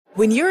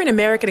When you're an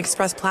American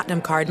Express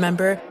Platinum Card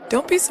member,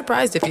 don't be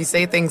surprised if you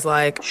say things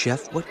like,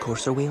 "Chef, what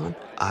course are we on?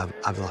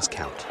 I've lost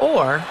count."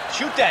 Or,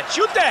 "Shoot that,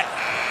 shoot that!"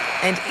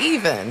 And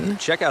even,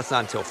 "Checkout's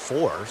not until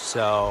 4,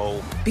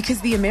 so..."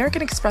 Because the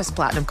American Express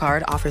Platinum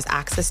Card offers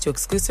access to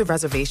exclusive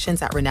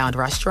reservations at renowned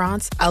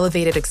restaurants,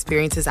 elevated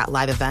experiences at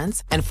live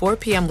events, and 4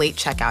 p.m. late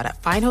checkout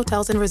at fine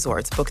hotels and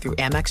resorts booked through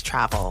Amex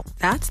Travel.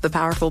 That's the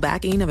powerful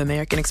backing of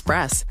American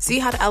Express. See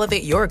how to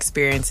elevate your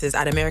experiences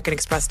at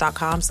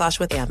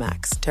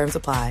americanexpress.com/withAmex. Terms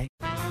apply.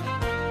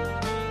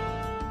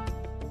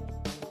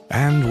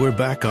 And we're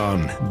back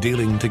on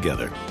Dealing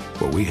Together,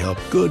 where we help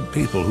good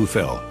people who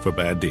fell for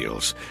bad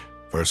deals.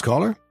 First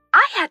caller?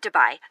 I had to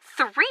buy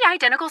 3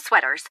 identical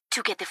sweaters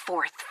to get the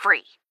 4th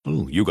free.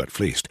 Ooh, you got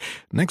fleeced.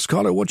 Next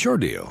caller, what's your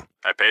deal?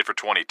 I paid for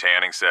 20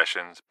 tanning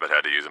sessions, but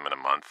had to use them in a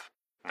month.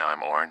 Now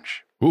I'm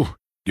orange. Ooh,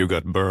 you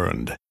got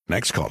burned.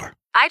 Next caller.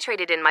 I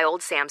traded in my old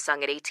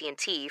Samsung at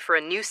AT&T for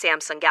a new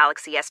Samsung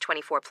Galaxy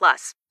S24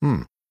 Plus.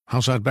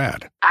 How's that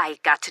bad? I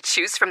got to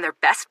choose from their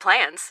best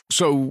plans.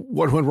 So,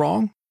 what went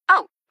wrong?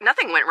 Oh,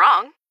 nothing went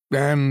wrong.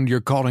 And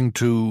you're calling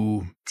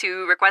to...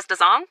 To request a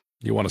song?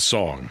 You want a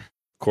song.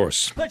 Of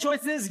course. The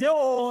choice is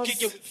yours.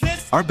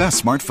 Our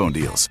best smartphone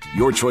deals.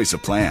 Your choice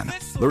of plan.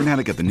 Learn how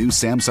to get the new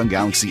Samsung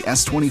Galaxy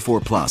S24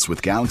 Plus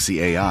with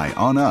Galaxy AI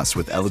on us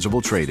with eligible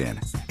trade-in.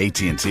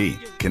 AT&T.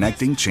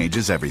 Connecting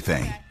changes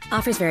everything.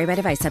 Offers vary by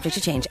device. Subject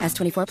to change.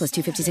 S24 plus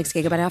 256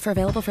 gigabyte offer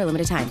available for a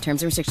limited time.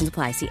 Terms and restrictions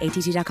apply. See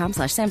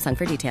att.com/Samsung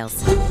for details.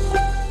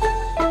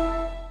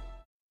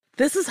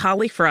 This is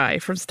Holly Fry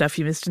from Stuff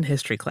You Missed in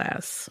History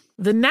Class.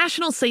 The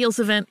national sales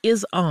event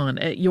is on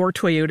at your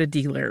Toyota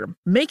dealer,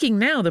 making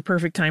now the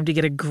perfect time to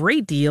get a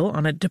great deal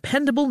on a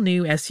dependable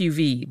new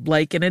SUV,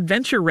 like an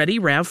adventure-ready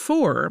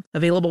RAV4.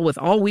 Available with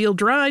all-wheel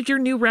drive, your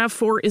new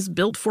RAV4 is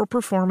built for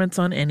performance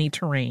on any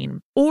terrain.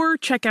 Or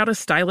check out a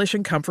stylish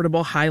and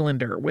comfortable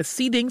Highlander with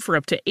seating for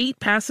up to 8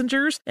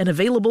 passengers and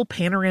available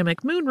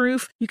panoramic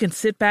moonroof. You can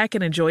sit back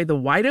and enjoy the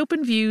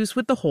wide-open views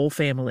with the whole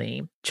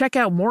family. Check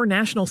out more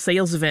national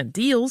sales event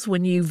deals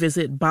when you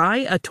visit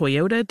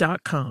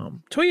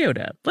buyatoyota.com.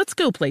 Toyota, let's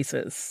go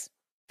places.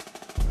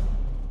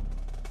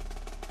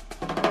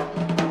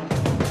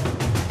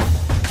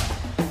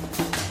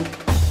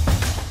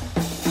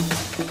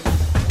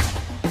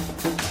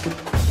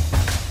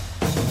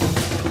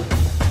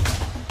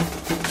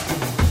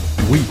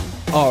 We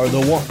are the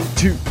 1,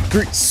 2,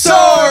 3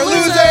 sore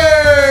losers!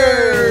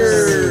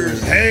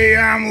 Hey,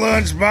 I'm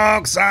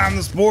Lunchbox. I'm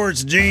the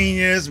sports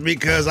genius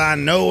because I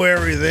know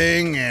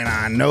everything and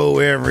I know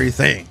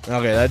everything.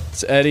 Okay,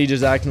 that's Eddie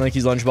just acting like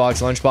he's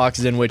Lunchbox. Lunchbox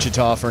is in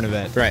Wichita for an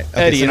event. Right.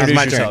 Okay, Eddie, so introduce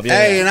my yourself. turn.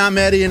 Hey, and I'm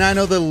Eddie, and I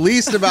know the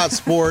least about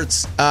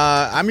sports.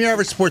 I'm your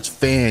average sports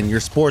fan, your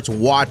sports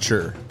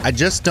watcher. I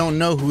just don't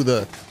know who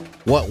the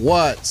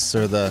what's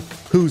or the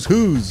who's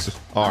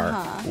are.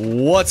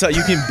 What's up?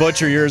 You can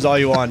butcher yours all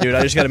you want, dude.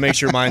 I just got to make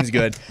sure mine's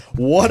good.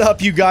 What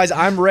up, you guys?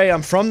 I'm Ray.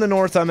 I'm from the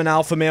north. I'm an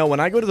alpha male. When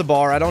I go to the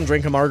bar, I don't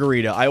drink a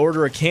margarita. I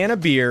order a can of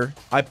beer.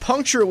 I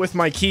puncture it with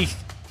my keys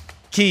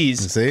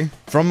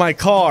from my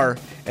car,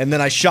 and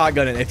then I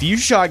shotgun it. If you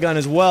shotgun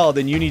as well,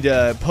 then you need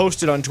to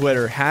post it on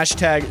Twitter.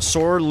 Hashtag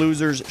sore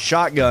losers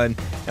shotgun,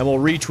 and we'll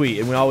retweet.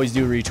 And we always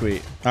do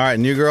retweet. All right,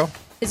 new girl.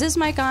 Is this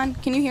mic on?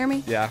 Can you hear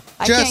me? Yeah.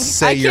 I can't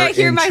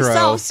hear intro.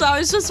 myself, so I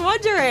was just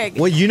wondering.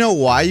 Well, you know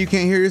why you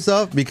can't hear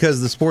yourself?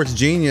 Because the sports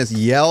genius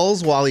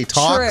yells while he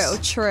talks.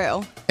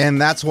 True.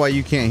 And that's why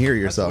you can't hear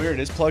yourself. That's weird.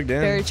 It's plugged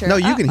in. Very true. No,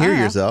 you can hear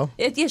yourself.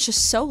 It's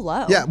just so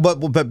low. Yeah, but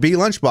be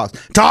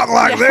Lunchbox. Talk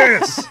like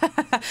this.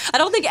 I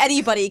don't think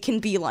anybody can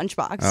be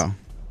Lunchbox. Oh.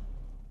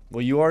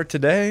 Well, you are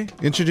today.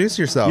 Introduce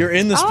yourself. You're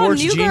in the sports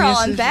new genius. girl,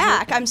 I'm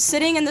back. I'm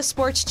sitting in the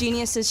sports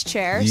genius's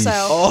chair, so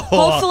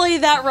hopefully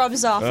that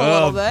rubs off a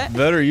little bit.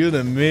 Better you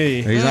than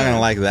me. He's not gonna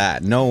like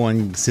that. No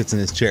one sits in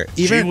his chair.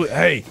 Even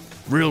hey,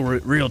 real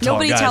talk,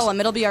 Nobody guys. tell him.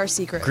 It'll be our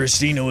secret.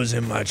 Christina was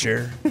in my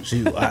chair.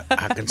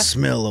 I can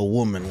smell a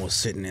woman was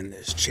sitting in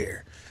this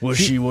chair. Was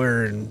she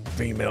wearing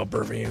female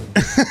perfume?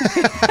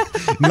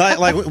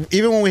 like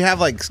even when we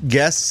have like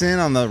guests in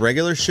on the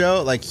regular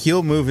show, like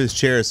he'll move his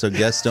chair so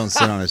guests don't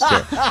sit on his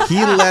chair.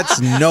 He lets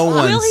no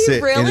one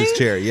sit in his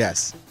chair.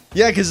 Yes.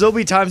 Yeah, because there'll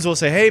be times we'll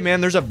say, hey,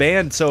 man, there's a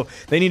band, so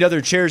they need other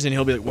chairs. And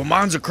he'll be like, well,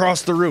 mine's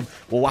across the room.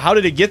 Well, how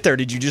did it get there?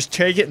 Did you just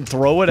take it and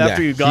throw it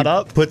after you got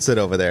up? Puts it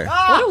over there.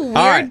 What a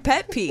weird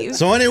pet peeve.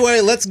 So anyway,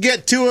 let's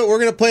get to it. We're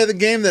going to play the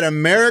game that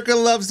America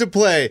loves to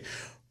play.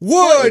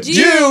 Would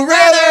you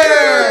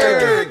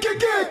rather? Game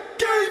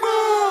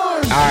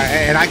on! All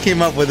right, and I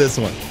came up with this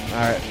one.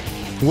 All right.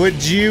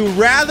 Would you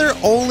rather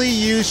only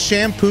use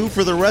shampoo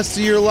for the rest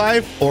of your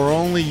life or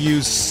only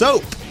use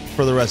soap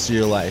for the rest of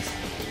your life?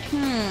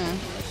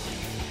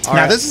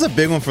 Now, this is a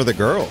big one for the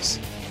girls.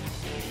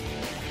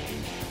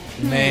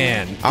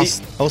 Man.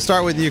 I'll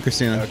start with you,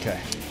 Christina. Okay.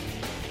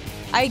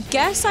 I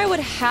guess I would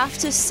have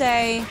to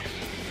say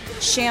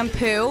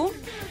shampoo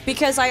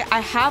because I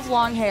have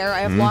long hair. I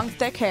have long,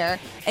 thick hair.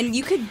 And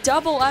you could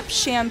double up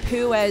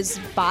shampoo as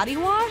body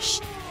wash.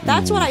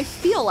 That's what I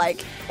feel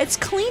like. It's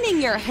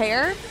cleaning your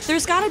hair.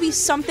 There's got to be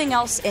something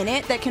else in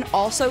it that can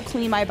also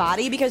clean my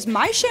body because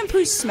my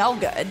shampoos smell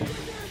good.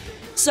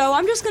 So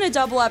I'm just going to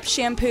double up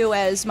shampoo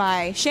as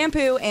my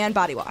shampoo and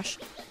body wash.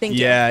 Thank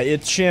you. Yeah,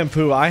 it's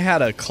shampoo. I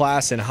had a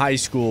class in high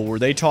school where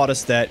they taught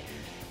us that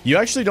you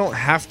actually don't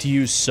have to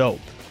use soap.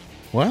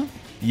 What?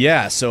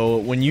 Yeah, so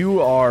when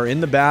you are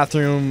in the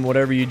bathroom,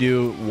 whatever you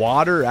do,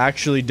 water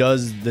actually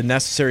does the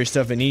necessary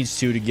stuff it needs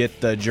to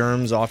get the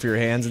germs off your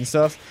hands and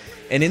stuff.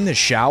 And in the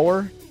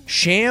shower,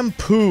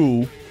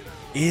 shampoo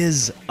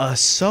is a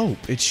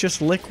soap. It's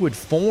just liquid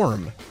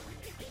form.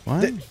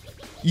 What?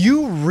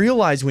 You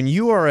realize when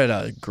you are at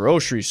a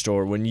grocery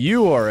store, when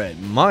you are at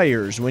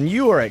Meijer's, when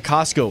you are at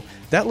Costco,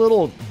 that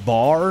little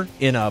bar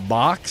in a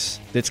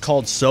box that's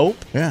called soap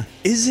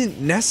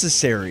isn't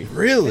necessary.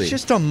 Really? It's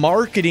just a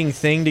marketing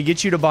thing to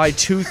get you to buy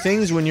 2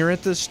 things when you're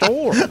at the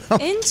store.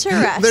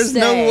 Interesting. There's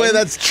no way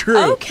that's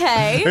true.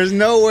 Okay. There's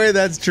no way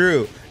that's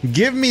true.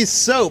 Give me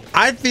soap.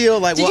 I feel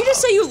like. Did you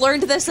just say you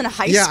learned this in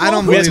high school? Yeah, I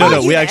don't believe No,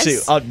 it. we actually,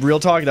 real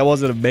talk, that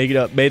wasn't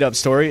a made up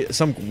story.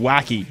 Some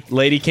wacky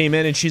lady came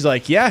in and she's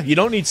like, yeah, you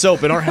don't need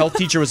soap. And our health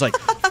teacher was like,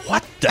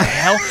 what the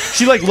hell?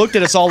 She like looked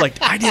at us all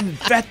like, I didn't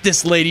vet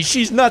this lady.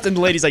 She's nuts. And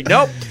the lady's like,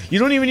 nope, you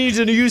don't even need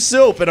to use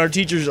soap. And our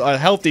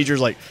health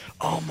teacher's like,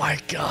 oh my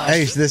gosh.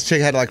 Hey, this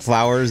chick had like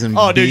flowers and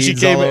oh, dude, beads she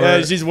came all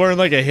over. she's wearing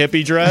like a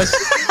hippie dress.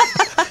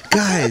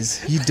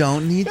 Guys, you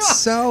don't need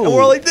soap. And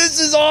we're like, this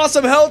is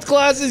awesome. Health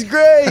class is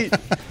great.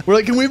 We're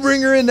like, can we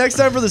bring her in next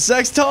time for the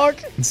sex talk?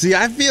 See,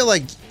 I feel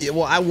like,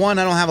 well, I don't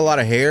have a lot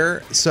of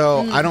hair,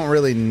 so I don't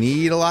really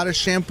need a lot of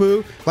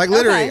shampoo. Like,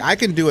 literally, I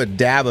can do a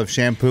dab of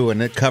shampoo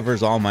and it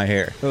covers all my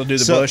hair. It'll do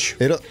the bush.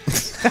 It'll.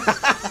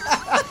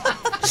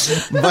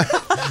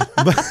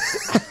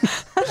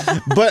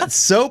 but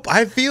soap,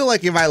 I feel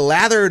like if I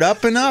lather it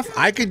up enough,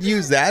 I could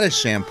use that as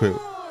shampoo.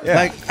 Yeah.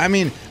 Like, I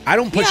mean, I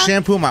don't put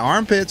shampoo in my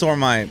armpits or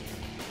my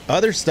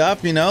other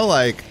stuff, you know?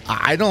 Like,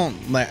 I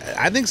don't, like,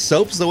 I think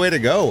soap's the way to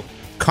go.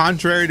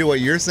 Contrary to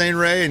what you're saying,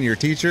 Ray, and your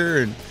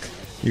teacher and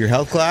your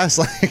health class,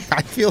 like,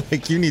 I feel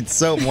like you need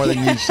soap more than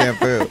you need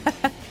shampoo.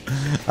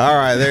 All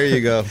right, there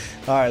you go.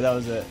 All right, that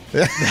was it.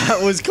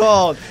 That was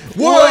called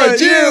Would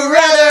You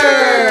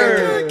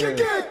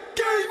Rather?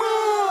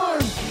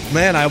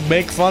 Man, I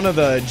make fun of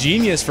the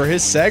genius for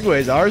his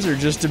segues. Ours are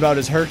just about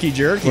as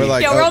herky-jerky. We're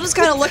like, we're all just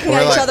kind of looking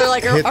at each other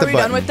like, are we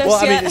done with this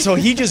well, yet? I mean, so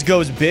he just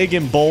goes big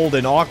and bold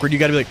and awkward. You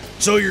got to be like,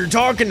 so you're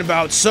talking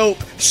about soap.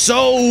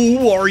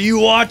 So are you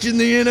watching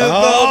the NFL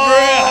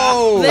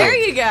draft? There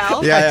you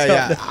go.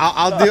 Yeah.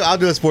 I'll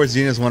do a sports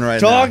genius one right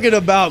Talking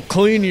about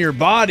cleaning your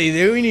body,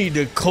 then we need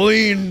to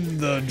clean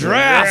the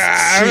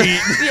draft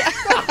sheet.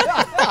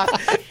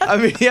 I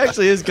mean, he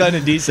actually is kind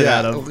of decent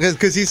at him.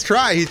 Because he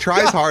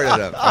tries hard at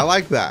him. I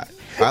like that.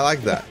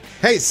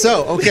 Hey,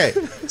 so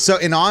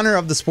in honor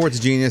of the sports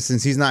genius,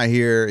 since he's not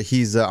here,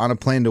 he's on a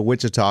plane to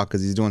Wichita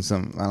because he's doing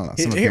some, I don't know,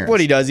 some Here, what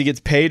he does, he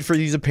gets paid for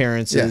these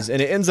appearances, and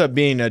it ends up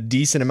being a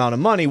decent amount of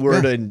money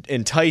where to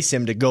entice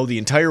him to go the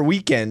entire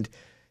weekend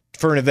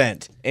for an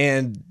event.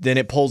 And then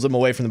it pulls him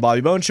away from the Bobby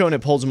Bones Show, and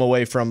it pulls him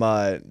away from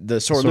the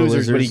Sore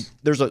Losers. But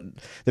there's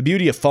the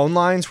beauty of phone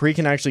lines where he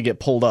can actually get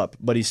pulled up,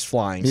 but he's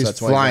flying. He's so that's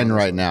flying why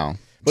right now.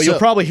 But you'll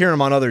probably hear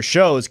him on other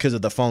shows because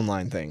of the phone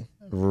line thing.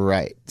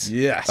 Right.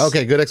 Yes.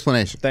 Okay, good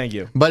explanation. Thank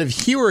you. But if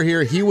he were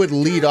here, he would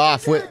lead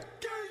off with...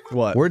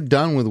 What? We're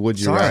done with Would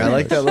You Rather. Sorry, I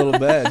like that little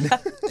bed.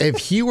 If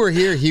he were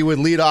here, he would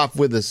lead off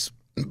with this,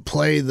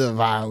 play the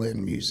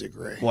violin music,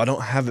 Ray. Well, I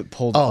don't have it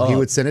pulled up. Oh, he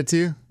would send it to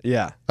you?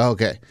 Yeah.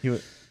 Okay. He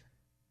would.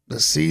 The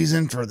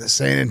season for the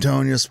San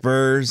Antonio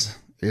Spurs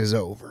is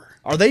over.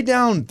 Are they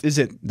down? Is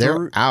it?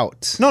 They're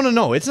out.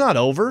 No. It's not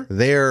over.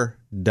 They're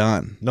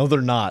done. No,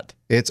 they're not.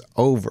 It's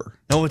over.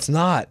 No, it's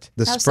not.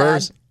 The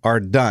Spurs are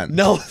done.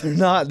 No, they're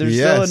not. There's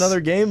still another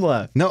game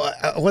left. No,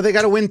 well, they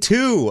got to win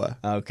 2.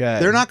 Okay.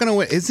 They're not going to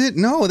win. Is it?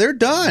 No, they're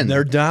done.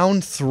 They're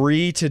down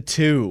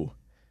 3-2.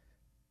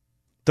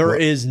 There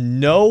is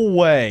no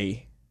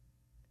way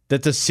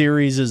that the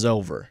series is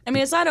over. I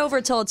mean, it's not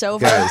over till it's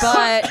over, Guys.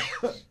 but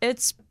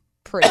it's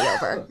pretty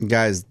over.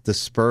 Guys, the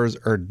Spurs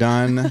are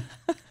done.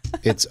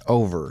 It's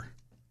over.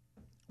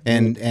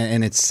 And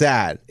it's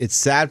sad. It's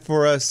sad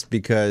for us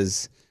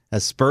because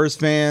as Spurs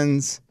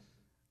fans,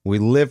 we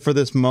live for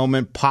this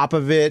moment.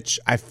 Popovich,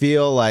 I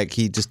feel like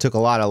he just took a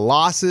lot of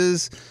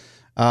losses.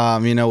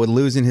 With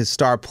losing his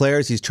star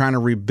players, he's trying to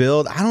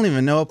rebuild. I don't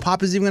even know if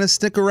Pop is even going to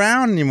stick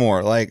around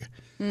anymore. Like,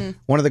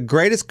 one of the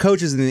greatest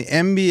coaches in the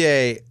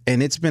NBA,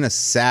 and it's been a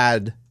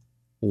sad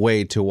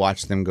way to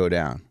watch them go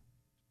down.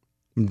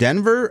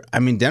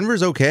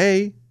 Denver's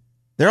okay.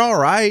 They're all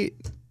right.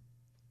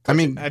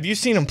 Have you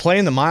seen them play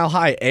in the Mile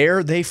High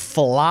Air? They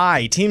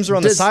fly. Teams are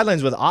on the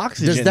sidelines with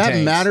oxygen Does that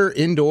tanks. matter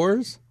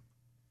indoors?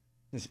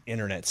 This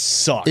internet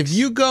sucks. If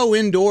you go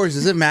indoors,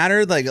 does it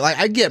matter? Like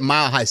I get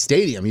Mile High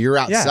Stadium. You're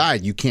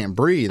outside. You can't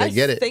breathe. I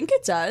get it. I think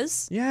it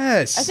does.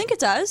 Yes. I think it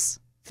does.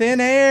 Thin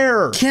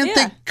air. Can't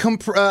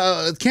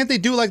they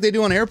do like they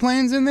do on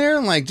airplanes in there?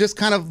 Like just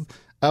kind of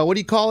what do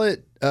you call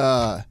it?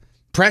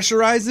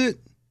 Pressurize it.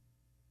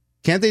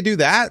 Can't they do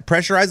that?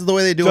 Pressurize it the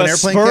way they do The in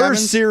airplane Spurs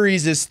cabins?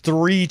 series is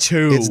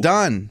 3-2. It's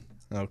done.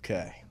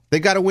 Okay. They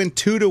got to win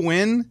 2 to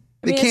win.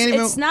 They can't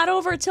even. It's not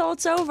over till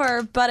it's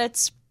over, but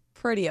it's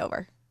pretty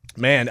over.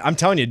 Man, I'm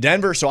telling you,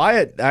 Denver. So I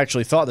had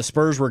actually thought the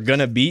Spurs were going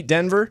to beat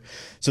Denver.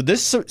 So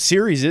this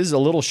series is a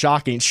little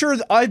shocking. Sure,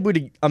 I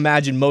would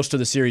imagine most of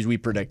the series we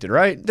predicted,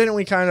 right? Didn't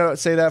we kind of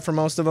say that for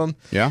most of them?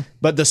 Yeah.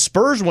 But the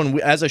Spurs one,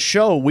 as a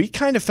show, we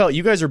kind of felt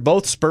you guys are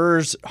both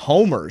Spurs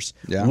homers.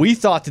 Yeah. We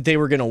thought that they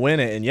were going to win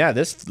it. And yeah,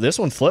 this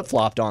one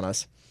flip-flopped on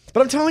us. But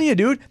I'm telling you,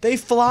 dude, they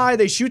fly.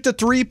 They shoot the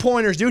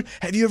three-pointers, dude.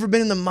 Have you ever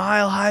been in the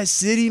Mile High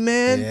City,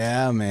 man?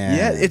 Yeah, man.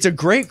 Yeah, it's a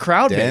great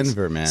crowd base.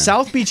 Denver, man.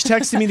 South Beach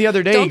texted me the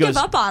other day. Don't He goes, give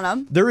up on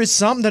them. there is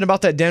something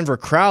about that Denver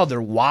crowd.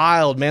 They're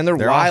wild, man. They're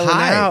all wilding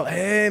high. out.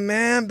 Hey,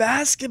 man,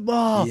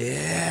 basketball.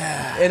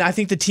 Yeah. And I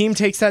think the team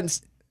takes that and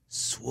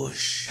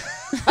Swoosh.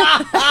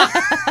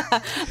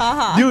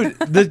 dude,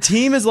 the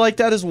team is like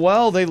that as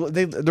well.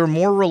 They're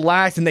more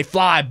relaxed and they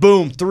fly.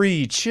 Boom,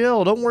 3.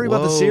 Chill. Don't worry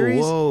about the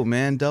series. Whoa,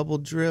 man. Double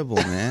dribble,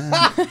 man.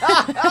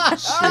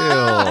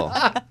 Chill.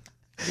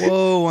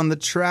 Whoa, on the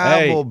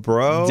travel, Hey,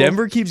 bro.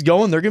 Denver keeps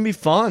going. They're going to be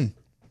fun.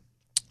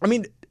 I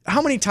mean,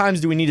 how many times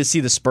do we need to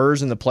see the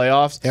Spurs in the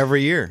playoffs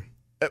Every year.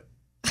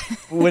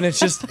 when it's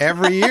just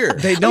Every year.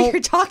 they Well, don't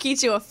you're talking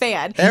to a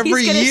fan.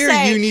 Every He's gonna year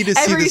say you need to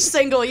see every this-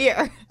 single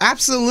year.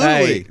 Absolutely.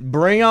 Hey,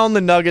 bring on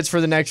the Nuggets for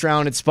the next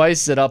round. It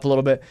spices it up a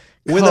little bit.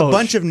 With a Coach,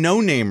 bunch of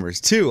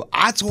no-namers, too.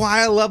 That's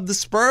why I love the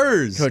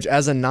Spurs. Coach,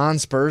 as a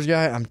non-Spurs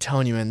guy, I'm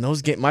telling you, man,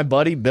 those game. My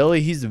buddy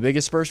Billy, he's the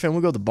biggest Spurs fan.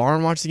 We go to the bar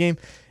and watch the game.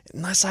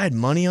 Unless I had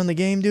money on the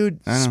game, dude,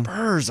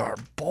 Spurs are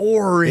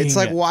boring. It's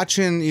like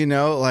watching,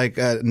 like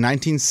a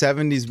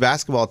 1970s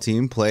basketball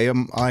team play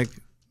a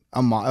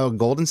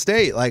Golden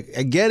State. Like,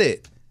 I get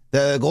it.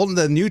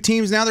 The new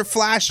teams now, they're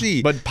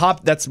flashy. But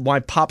that's why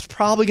Pop's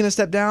probably going to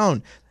step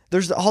down.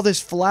 There's all this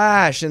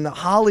flash in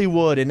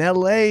Hollywood and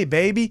LA,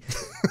 baby.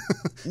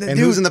 And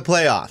who's in the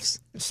playoffs?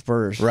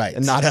 Spurs, Right.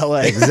 And not LA.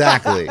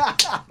 Exactly.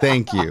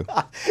 Thank you.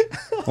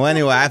 Well,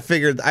 anyway, I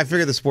figured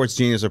the Sports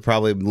Genius would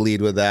probably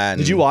lead with that.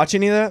 Did you watch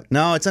any of that?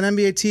 No, it's on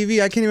NBA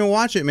TV. I can't even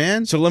watch it,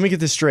 man. So let me get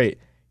this straight.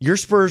 Your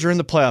Spurs are in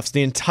the playoffs.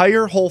 The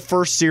entire whole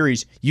first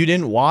series, you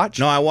didn't watch?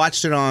 No, I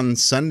watched it on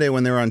Sunday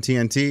when they were on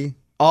TNT.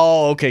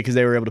 Oh, okay, because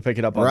they were able to pick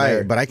it up on there.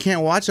 Right, but I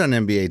can't watch it on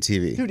NBA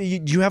TV.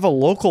 Dude, do you have a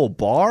local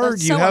bar?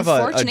 That's do you so have a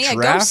unfortunate. Yeah,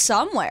 go draft?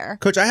 somewhere.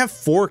 Coach, I have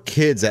 4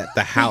 kids at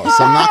the house.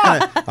 I'm not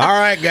going to. All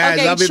right, guys,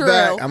 Okay, I'll be true.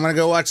 back. I'm going to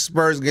go watch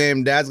Spurs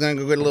game. Dad's going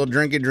to go get a little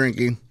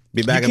drinky.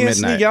 Be back You at can't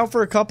midnight. sneak out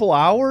for a couple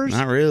hours?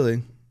 Not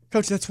really.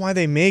 Coach, that's why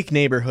they make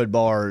neighborhood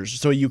bars.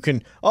 So you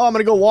can, I'm going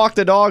to go walk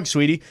the dog,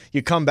 sweetie.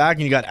 You come back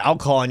and you got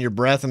alcohol in your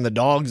breath and the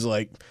dog's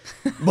like...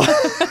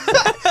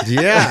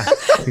 Yeah,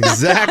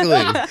 exactly.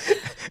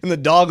 And the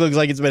dog looks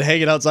like it's been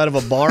hanging outside of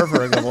a bar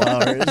for a couple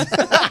hours.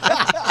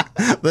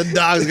 The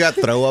dog's got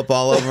throw up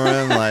all over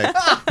him. Like,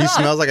 he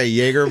smells like a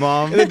Jaeger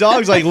bomb. And the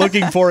dog's like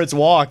looking for its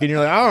walk. And you're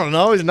like, I don't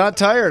know. He's not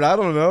tired. I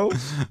don't know.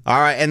 All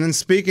right, and then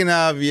speaking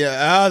of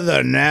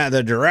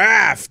the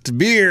draft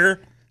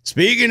beer.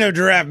 Speaking of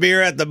draft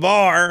beer at the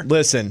bar.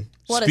 Listen,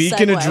 What a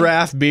speaking of segue.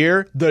 draft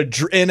beer, the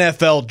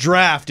NFL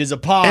draft is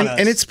upon us.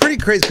 And it's pretty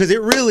crazy because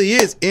it really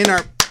is in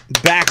our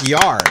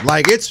backyard.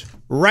 Like, it's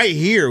right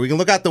here. We can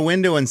look out the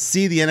window and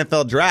see the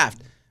NFL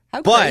draft.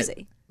 How But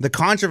crazy. the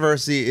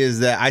controversy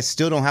is that I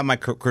still don't have my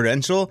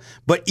credential.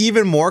 But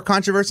even more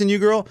controversy than you,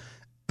 girl,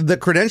 the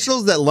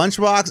credentials that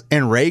Lunchbox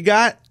and Ray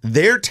got,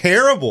 they're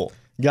terrible.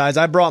 Guys,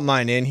 I brought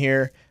mine in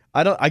here.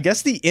 I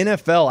guess the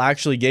NFL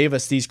actually gave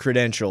us these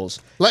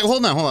credentials. Like,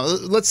 hold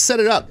on. Let's set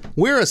it up.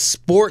 We're a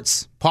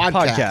sports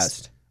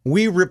podcast.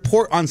 We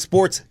report on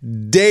sports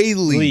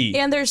daily.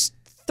 And there's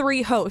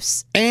 3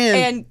 hosts.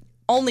 And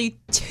only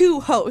 2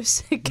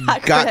 hosts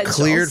got credentials.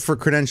 cleared for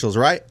credentials,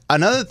 right?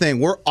 Another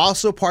thing, we're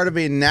also part of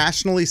a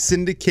nationally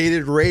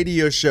syndicated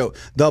radio show,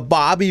 the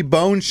Bobby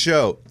Bones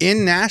Show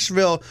in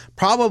Nashville,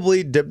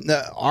 probably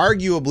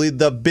arguably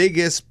the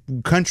biggest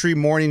country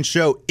morning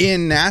show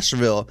in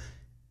Nashville.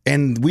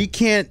 And we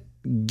can't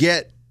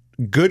get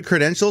good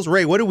credentials.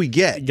 Ray, what do we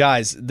get?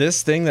 Guys,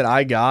 this thing that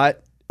I got,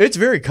 it's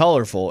very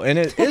colorful and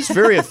it is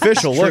very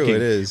official True, looking.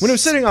 it is. When it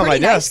was sitting on my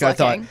Pretty nice desk, I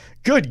thought, looking.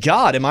 good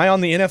God, am I on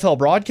the NFL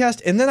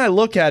broadcast? And then I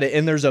look at it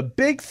and there's a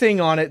big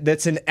thing on it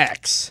that's an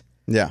X.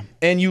 Yeah.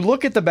 And you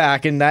look at the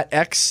back and that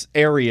X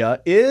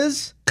area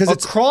is 'Cause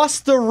it's-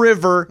 across the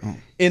river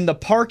in the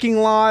parking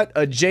lot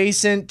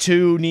adjacent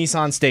to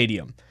Nissan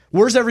Stadium.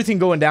 Where's everything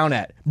going down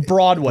at?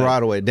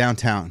 Broadway.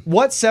 Downtown.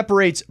 What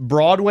separates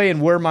Broadway and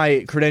where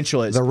my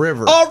credential is? The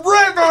river. A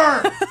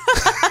river!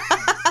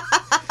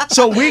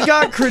 So we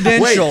got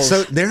credentials. Wait,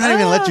 so they're not even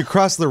going to let you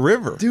cross the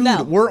river. Dude,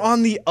 No. we're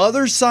on the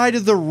other side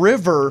of the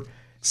river,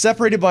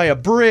 separated by a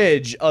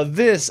bridge, a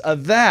this, a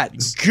that.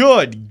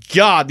 Good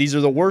God, these are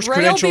the worst Ray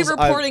will be credentials.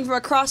 reporting from a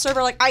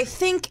crossover. Like, I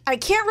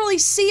can't really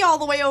see all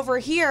the way over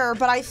here,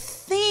 but I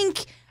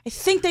think I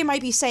think they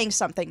might be saying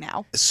something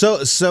now.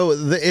 So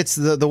it's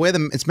the way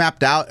it's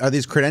mapped out. Are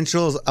these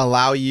credentials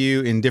allow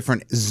you in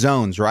different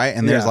zones, right?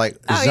 And there's like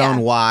zone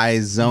Y,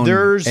 zone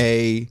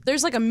A.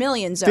 There's like a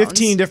million zones.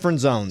 15 different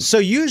zones. So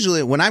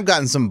usually when I've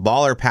gotten some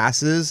baller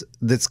passes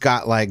that's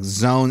got like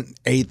zone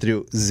A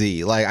through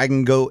Z, like I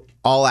can go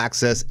all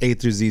access A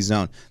through Z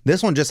zone.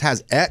 This one just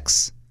has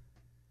X.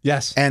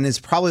 Yes. And is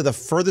probably the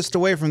furthest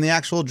away from the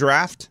actual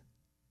draft.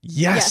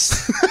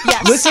 Yes.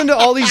 Yes. Listen to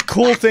all these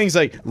cool things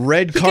like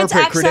red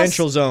carpet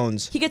credential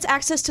zones. He gets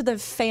access to the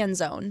fan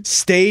zone.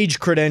 Stage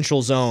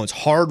credential zones,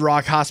 Hard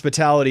Rock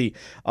hospitality,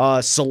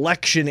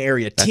 selection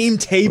area, team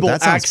table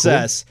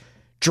access,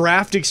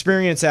 draft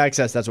experience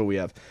access. That's what we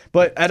have.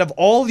 But out of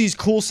all these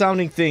cool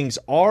sounding things,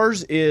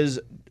 ours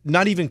is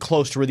not even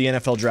close to where the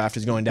NFL draft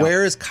is going down.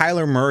 Where is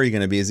Kyler Murray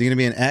going to be? Is he going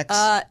to be an X?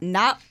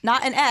 Not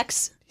an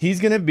X. He's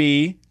going to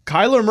be,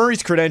 Kyler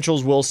Murray's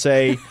credentials will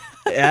say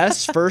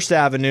S, First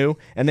Avenue,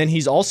 and then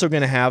he's also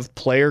going to have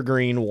Player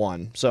Green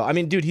 1. So, I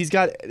mean, dude, he'll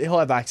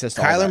have access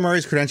to all Kyler that.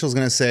 Murray's credentials is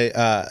going to say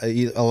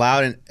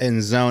allowed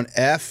in zone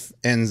F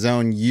and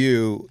zone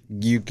U.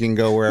 You can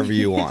go wherever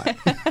you want.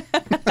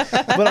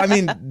 But I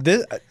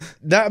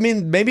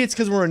mean, maybe it's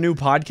because we're a new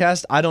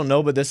podcast. I don't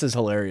know, but this is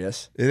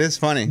hilarious. It is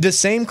funny. The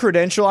same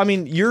credential. I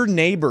mean, your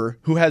neighbor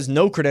who has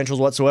no credentials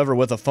whatsoever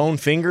with a phone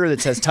finger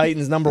that says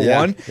Titans number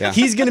 1,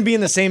 he's going to be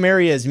in the same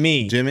area as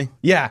me. Jimmy?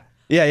 Yeah.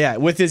 Yeah,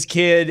 with his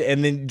kid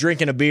and then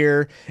drinking a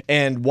beer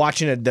and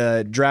watching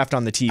the draft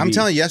on the TV. I'm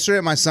telling you, yesterday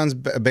at my son's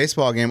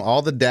baseball game,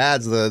 all the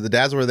dads, the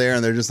dads were there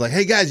and they're just like,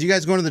 hey guys, you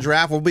guys going to the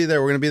draft? We'll be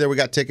there. We're going to be there. We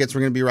got tickets.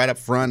 We're going to be right up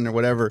front or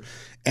whatever.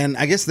 And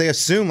I guess they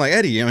assume like,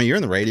 Eddie, you're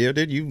in the radio,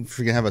 dude. You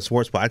freaking have a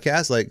sports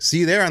podcast. Like,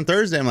 see you there on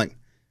Thursday. I'm like,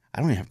 I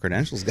don't even have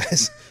credentials,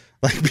 guys.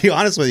 Like, be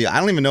honest with you. I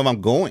don't even know if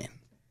I'm going.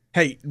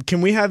 Hey,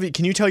 can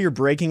you tell your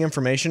breaking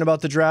information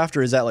about the draft,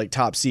 or is that like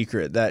top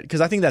secret? Because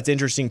I think that's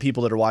interesting.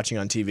 People that are watching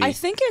on TV. I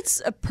think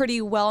it's a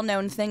pretty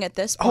well-known thing at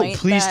this point. Oh,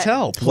 please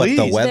tell, please.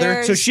 What, the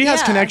weather? So she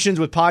has connections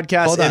with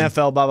podcasts,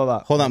 NFL, blah blah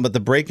blah. Hold on, but the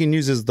breaking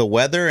news is the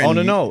weather.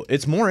 And no,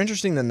 it's more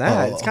interesting than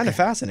that. It's kind of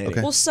fascinating.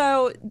 Okay. Well,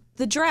 so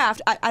the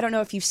draft, I don't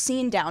know if you've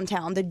seen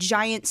downtown, the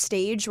giant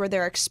stage where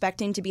they're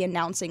expecting to be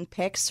announcing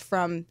picks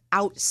from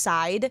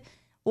outside.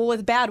 Well,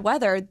 with bad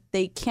weather,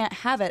 they can't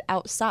have it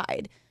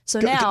outside. So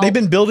now they've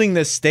been building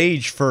this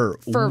stage for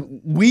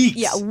weeks.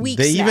 Yeah,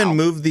 weeks. They even now.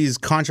 moved these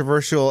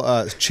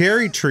controversial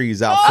cherry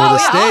trees out for the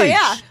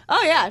stage.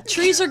 Oh yeah.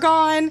 Trees are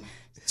gone.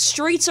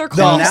 Streets are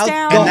closed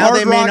down. And now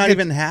they may not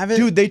even have it.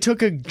 Dude, they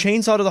took a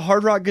chainsaw to the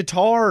Hard Rock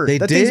guitar.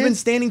 That thing's been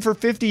standing for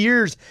 50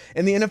 years,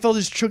 and the NFL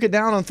just took it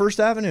down on First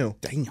Avenue.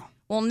 Damn.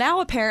 Well, now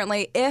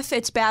apparently, if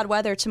it's bad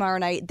weather tomorrow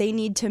night, they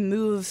need to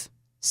move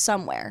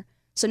somewhere.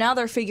 So now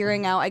they're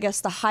figuring out, I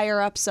guess, the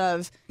higher-ups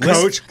of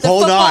Coach, the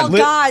hold football on.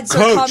 gods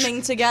Coach. are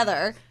coming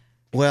together.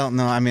 Well,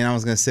 no, I mean, I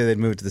was going to say they'd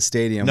move to the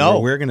stadium No.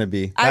 where we're going to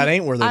be. That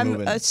ain't where they're I'm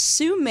moving.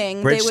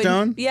 assuming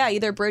Bridgestone? they would,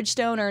 either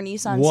Bridgestone or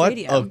Nissan What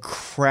Stadium. a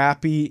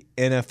crappy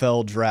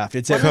NFL draft.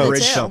 It's at What are the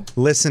Bridgestone.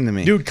 two? Listen to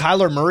me. Dude,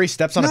 Kyler Murray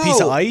steps on a piece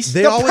of ice.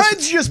 they The always-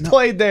 Preds just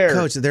played there.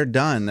 Coach, they're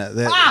done.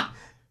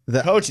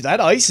 Coach, that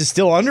ice is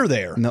still under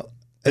there. No.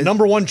 The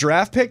number 1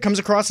 draft pick comes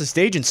across the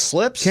stage and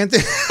slips. Can't they?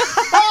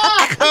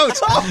 Coach,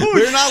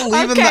 they're not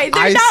leaving Okay, the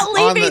they're ice not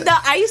on leaving the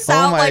ice Oh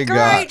out. my Like, all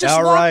God. right, just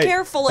All walk right.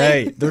 carefully.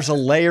 Hey, there's a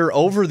layer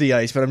over the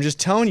ice, but I'm just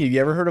telling you, you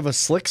ever heard of a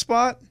slick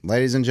spot?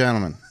 Ladies and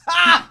gentlemen,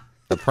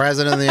 the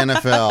president of the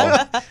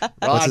NFL,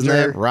 what's his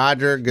name?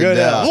 Roger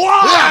Goodell.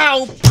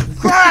 Wow!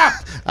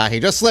 He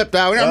just slipped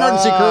out.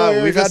 Emergency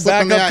crew. We've He had just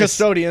slipped on the backup ice.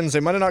 custodians.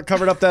 They might have not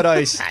covered up that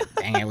ice.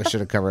 Dang it, we should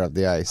have covered up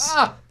the ice.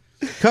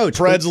 Coach,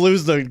 Preds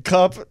lose the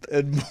cup,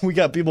 and we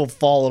got people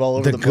falling all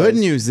over the the good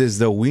place. news is,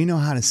 though, we know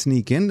how to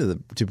sneak into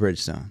to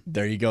Bridgestone.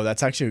 There you go.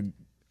 That's actually an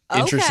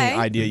interesting Okay.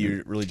 idea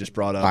you really just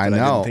brought up. I that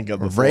I know. didn't think of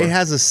before. Ray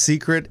has a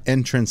secret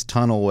entrance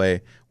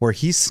tunnelway where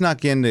he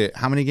snuck into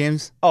how many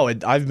games? Oh,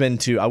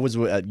 I was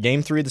at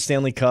Game 3 of the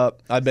Stanley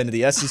Cup. I've been to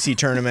the SEC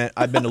tournament.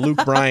 I've been to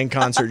Luke Bryan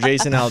concert,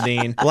 Jason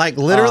Aldean. Like,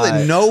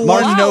 literally, no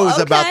one knows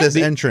about this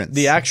the, entrance.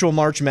 The actual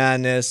March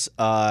Madness,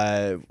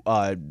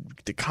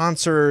 the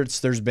concerts.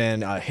 There's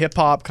been hip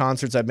hop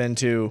concerts I've been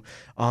to.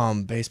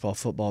 Baseball,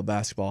 football,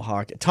 basketball,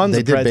 hockey. Tons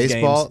They of did Preds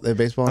baseball. games. They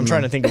baseball. I'm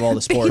trying to think of all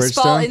the sports.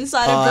 Baseball Bridgestone?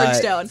 inside of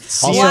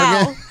Bridgestone. Wow.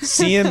 Wow.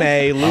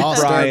 CMA, Luke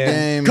All-Star Bryan,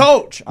 game.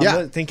 Coach. Yeah.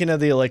 I'm thinking of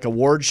the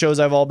award shows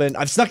I've all been.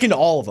 I've snuck into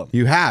all of them.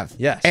 You have.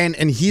 Yes. And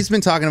he's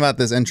been talking about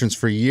this entrance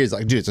for years.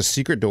 Like, dude, it's a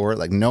secret door.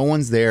 Like, no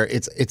one's there.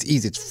 It's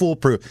easy. It's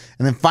foolproof.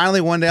 And then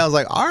finally one day I was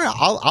like, all right,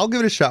 I'll give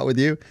it a shot with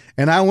you.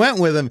 And I went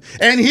with him.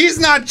 And he's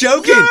not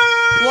joking.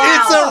 Wow.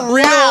 It's a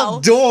real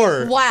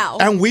door. Wow.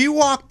 And we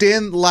walked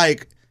in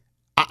like,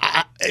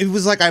 it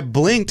was like I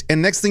blinked.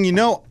 And next thing you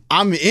know,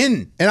 I'm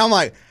in. And I'm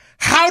like,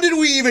 how did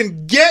we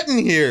even get in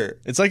here?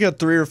 It's like a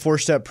 3 or 4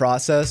 step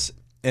process.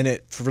 And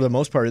it, for the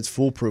most part, it's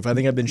foolproof. I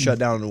think I've been shut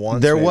down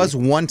once. There maybe. was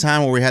one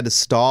time where we had to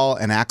stall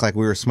and act like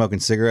we were smoking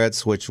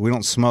cigarettes, which we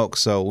don't smoke.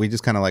 So we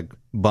just kind of like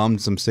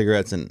bummed some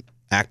cigarettes and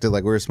acted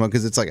like we were smoking.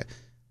 Because it's like,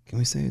 can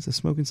we say it's a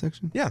smoking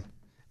section? Yeah.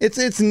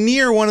 It's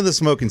near one of the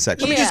smoking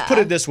sections. Let me just put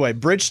it this way.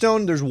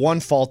 Bridgestone, there's one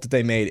fault that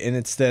they made, and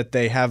it's that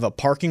they have a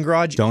parking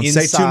garage Don't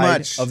inside say too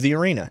much. of the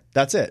arena.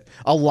 That's it.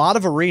 A lot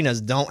of arenas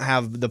don't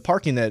have the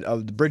parking that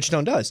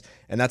Bridgestone does,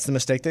 and that's the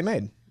mistake they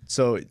made.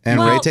 So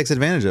Ray takes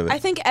advantage of it. I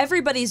think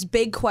everybody's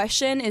big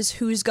question is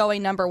who's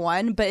going number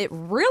one, but it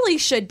really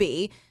should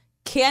be,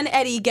 can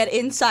Eddie get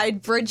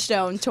inside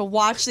Bridgestone to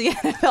watch the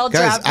NFL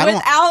draft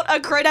without a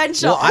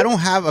credential? Well, I don't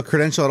have a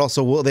credential at all,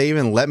 so will they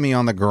even let me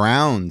on the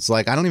grounds?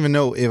 Like, I don't even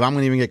know if I'm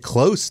going to even get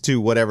close to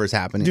whatever's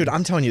happening. Dude,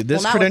 I'm telling you,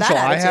 this credential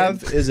I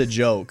have is a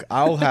joke.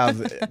 I'll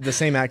have the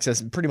same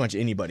access pretty much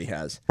anybody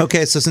has.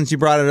 Okay, so since you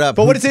brought it up.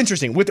 But what is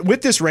interesting,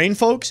 with this rain,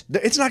 folks,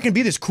 it's not going to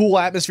be this cool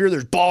atmosphere.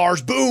 There's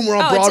bars. Boom, we're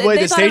on Broadway.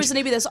 They thought it was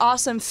going to be this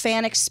awesome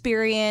fan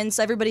experience.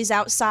 Everybody's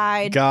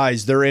outside.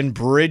 Guys, they're in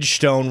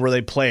Bridgestone where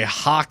they play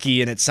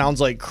hockey, and it sounds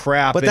like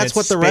crap. But that's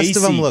what the rest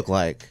of them look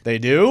like. They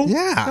do?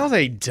 Yeah. No,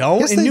 they don't.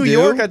 Yes, in they New do.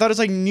 York, I thought it was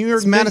like New York.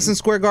 It's Madison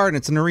Square Garden.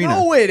 It's an arena.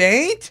 No, it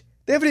ain't.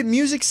 They have it at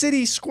Music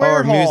City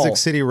Square Hall. Music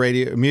City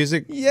Radio.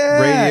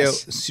 Radio An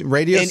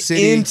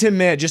City.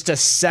 intimate, just a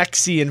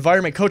sexy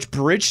environment. Coach,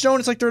 Bridgestone,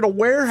 it's like they're at a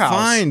warehouse.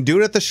 Fine,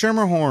 do it at the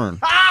Schermerhorn.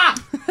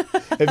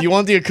 If you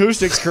want the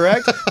acoustics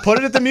correct, put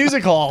it at the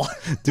music hall.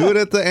 Do it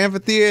at the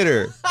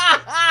amphitheater.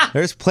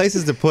 There's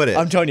places to put it.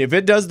 I'm telling you, if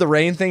it does the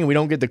rain thing and we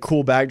don't get the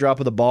cool backdrop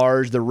of the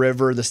bars, the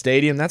river, the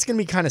stadium, that's going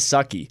to be kind of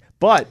sucky.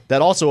 But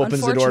that also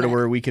opens the door to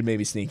where we could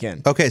maybe sneak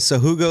in. Okay, so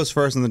who goes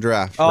first in the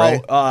draft? Oh,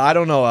 right? I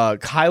don't know.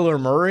 Kyler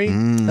Murray?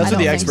 That's what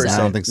the experts say.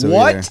 I don't think so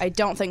What? either. I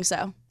don't think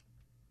so.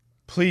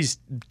 Please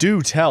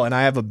do tell. And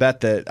I have a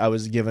bet that I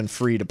was given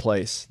free to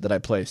place that I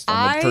placed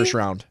on the first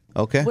round.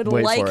 Okay. Would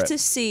Wait like for it. to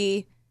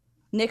see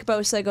Nick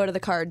Bosa go to the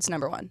Cards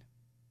number one.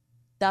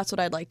 That's what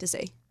I'd like to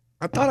see.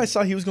 I thought I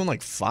saw he was going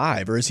like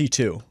 5, or is he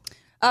 2?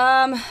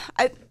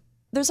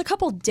 There's a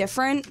couple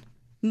different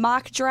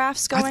mock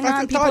drafts going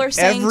I on. People thought are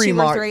saying every 2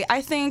 mock- or 3. I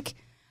think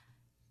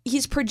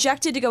he's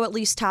projected to go at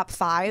least top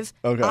 5.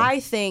 Okay. I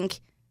think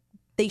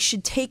they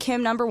should take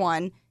him number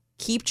 1,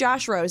 keep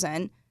Josh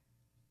Rosen.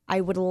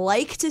 I would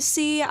like to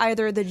see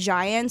either the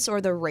Giants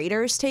or the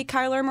Raiders take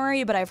Kyler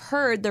Murray, but I've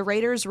heard the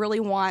Raiders really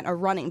want a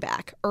running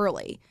back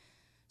early.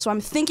 So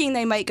I'm thinking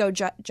they might go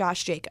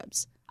Josh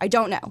Jacobs. I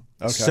don't know.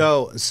 Okay.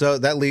 So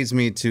that leads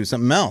me to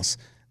something else.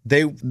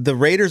 The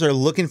Raiders are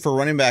looking for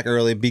running back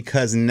early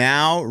because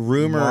now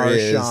rumor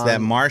is that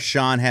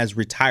Marshawn has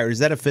retired. Is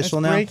that official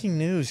now? Breaking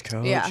news,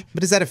 Coach. Yeah.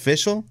 But is that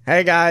official?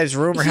 Hey guys,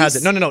 rumor has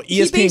it. No.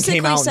 ESPN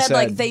came out and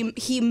said like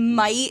he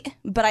might,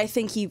 but I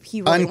think he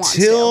really wants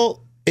to.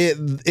 Until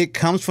it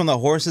comes from the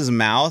horse's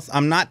mouth,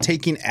 I'm not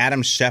taking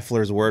Adam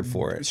Scheffler's word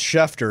for it.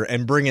 Schefter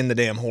and bring in the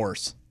damn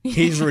horse.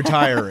 He's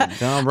retiring.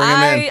 Don't bring him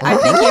in. I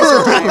think he's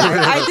retiring.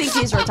 I think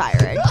he's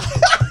retiring.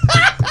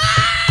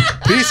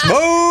 Beast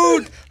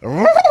mode.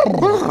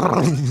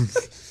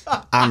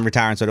 I'm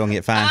retiring so I don't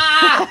get fined.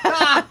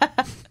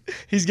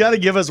 He's got to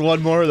give us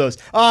one more of those.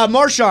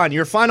 Marshawn,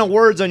 your final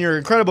words on your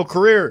incredible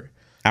career.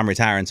 I'm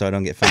retiring so I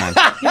don't get fined.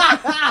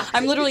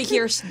 I'm literally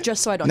here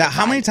just so I don't. Now, get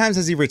how many fined. times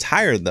has he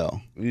retired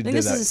though? I think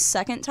this is his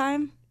second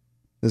time.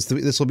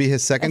 This will be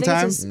his second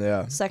time.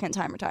 Second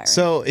time retiring.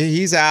 So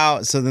he's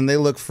out. So then they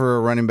look for a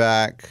running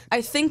back.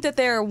 I think that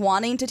they're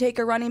wanting to take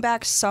a running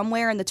back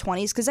somewhere in the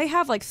 20s because they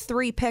have like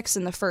 3 picks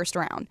in the first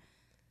round.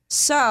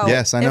 So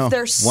yes, I know. If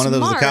they're one of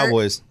those is the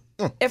Cowboys.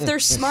 If they're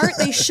smart,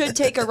 they should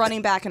take a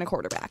running back and a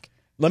quarterback.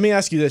 Let me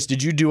ask you this: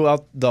 did you do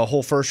out the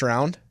whole first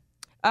round?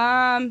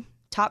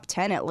 Top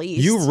 10 at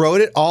least. You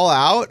wrote it all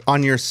out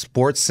on your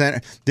Sports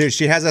Center. Dude,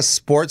 she has a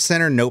Sports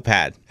Center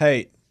notepad.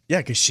 Hey, yeah,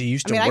 because she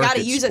used to. I work got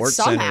to at use it Sports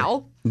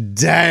somehow.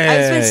 Dang.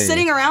 It's been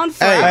sitting around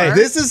forever. Hey,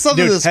 this is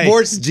something Dude, the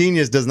Sports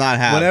Genius does not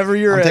have. Whenever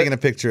you're I'm taking a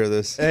picture of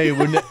this. Hey,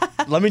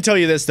 let me tell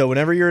you this though: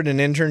 whenever you're at an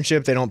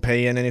internship, they don't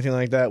pay you and anything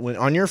like that. When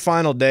on your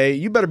final day,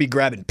 you better be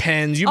grabbing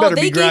pens. You better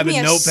be grabbing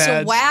they gave me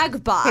notepads. a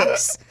swag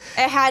box.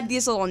 It had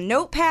these little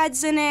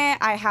notepads in it.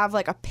 I have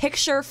like a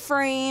picture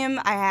frame.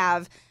 I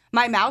have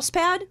my mouse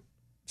pad.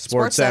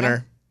 Sports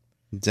Center.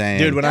 Dang.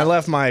 Dude, when I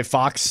left my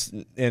Fox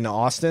in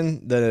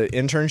Austin, the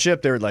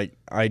internship, they were like,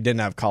 I didn't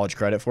have college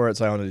credit for it,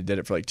 so I only did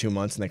it for like 2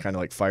 months, and they kind of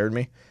like fired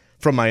me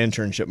from my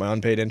internship, my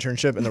unpaid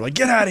internship, and they're like,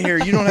 get out of here,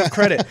 you don't have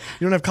credit,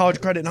 you don't have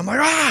college credit, and I'm like,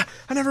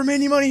 I never made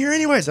any money here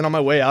anyways, and on my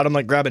way out, I'm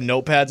like grabbing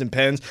notepads and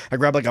pens, I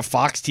grabbed like a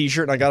Fox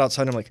t-shirt, and I got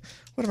outside, and I'm like,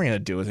 what am I going to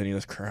do with any of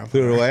this crap?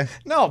 Threw it away?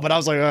 No, but I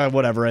was like,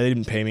 whatever, they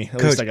didn't pay me,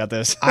 at least I got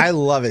this. I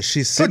love it.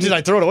 She's So sitting. did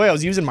I throw it away? I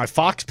was using my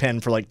Fox pen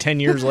for like 10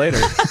 years later.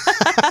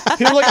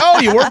 People were like, oh,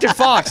 you worked at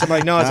Fox. I'm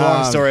like, no, it's a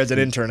long story. As an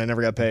intern, I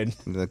never got paid.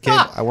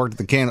 I worked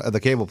at the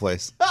cable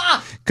place.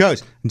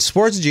 Coach,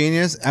 Sports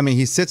Genius, I mean,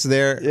 he sits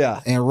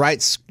there and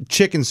writes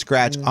chicken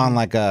scratch on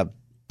like a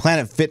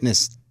Planet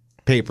Fitness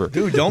paper.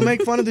 Dude, don't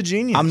make fun of the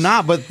genius. I'm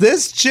not, but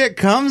this chick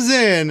comes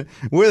in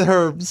with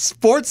her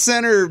Sports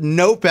Center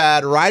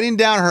notepad, writing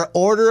down her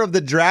order of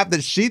the draft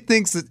that she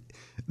thinks that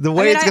the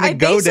way it's going to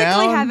go down. I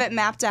basically have it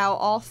mapped out,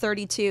 all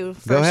 32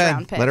 first Go ahead.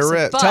 round picks. Let her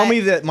rip. Tell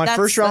me that my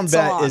first round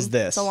that's bet is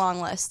this. It's a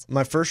long list.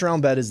 My first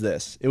round bet is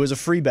this. It was a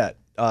free bet.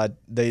 My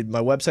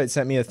website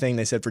sent me a thing.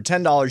 They said for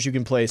 $10 you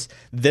can place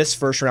this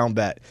first round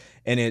bet.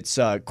 and it's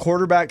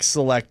quarterback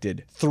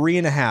selected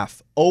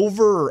 3.5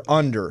 over or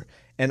under,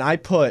 and I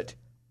put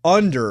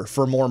under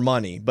for more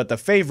money, but the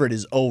favorite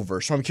is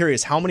over. So I'm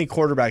curious, how many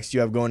quarterbacks do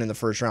you have going in the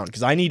first round?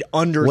 Because I need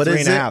under 3.5. What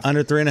is it?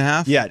 Under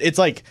 3.5? Yeah, it's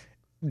like.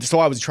 So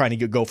I was trying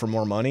to go for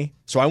more money.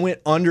 So I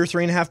went under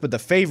 3.5, but the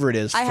favorite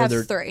is I have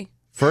 3.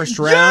 First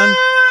round?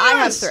 I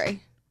have 3.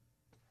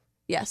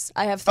 Yes,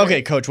 I have 3.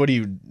 Okay, Coach, what are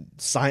you,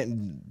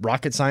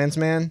 rocket science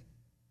man?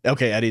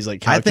 Okay, Eddie's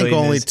like calculating. I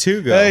think only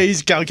 2 go. Hey,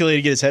 he's calculating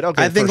to get his head.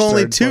 Okay, I think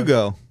only 2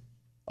 go.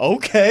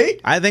 Okay.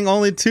 I think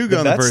only 2 go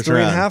in the first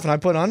round. That's 3.5, and I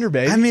put under,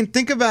 baby. I mean,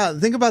 think about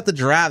the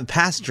draft,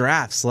 past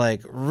drafts.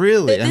 Like,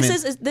 really?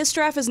 This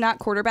draft is not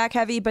quarterback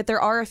heavy, but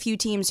there are a few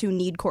teams who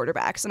need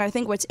quarterbacks, and I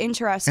think what's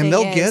interesting and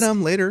they'll get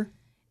them later.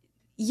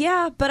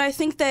 Yeah, but I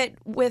think that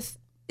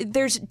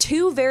there's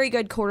 2 very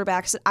good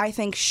quarterbacks that I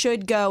think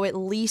should go at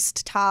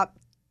least top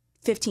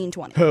 15,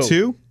 20. Who?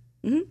 2?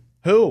 Mm-hmm.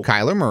 Who?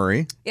 Kyler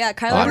Murray. Yeah,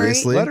 Kyler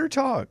Obviously. Murray. Let her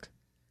talk.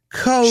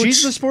 Coach,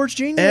 she's the sports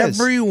genius.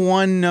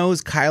 Everyone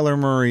knows Kyler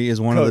Murray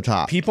is one of the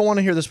top. People want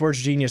to hear the sports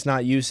genius,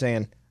 not you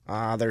saying,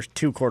 there's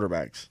 2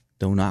 quarterbacks.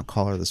 Do not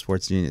call her the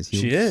sports genius.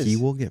 She is. He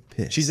will get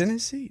pissed. She's in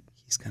his seat.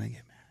 He's going to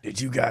get mad. Did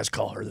you guys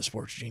call her the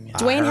sports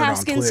genius? Dwayne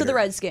Haskins to the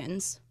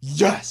Redskins.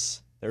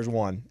 Yes. There's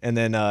one. And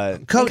then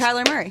Coach. And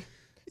Kyler Murray.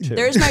 2.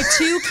 There's my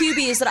 2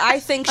 QBs that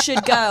I think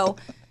should go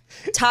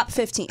top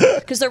 15.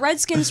 Because the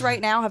Redskins right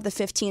now have the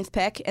 15th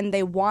pick, and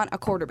they want a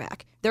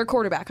quarterback. They're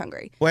quarterback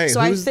hungry. Wait,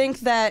 I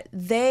think that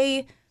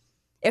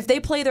if they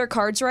play their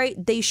cards right,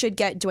 they should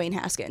get Dwayne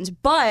Haskins.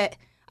 But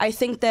I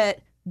think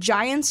that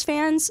Giants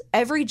fans,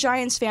 every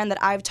Giants fan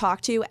that I've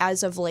talked to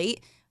as of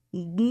late,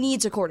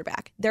 needs a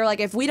quarterback. They're like,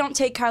 if we don't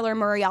take Kyler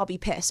Murray, I'll be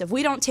pissed. If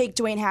we don't take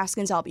Dwayne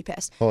Haskins, I'll be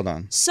pissed. Hold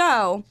on.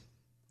 So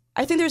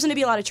I think there's going to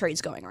be a lot of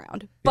trades going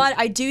around. But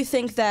I do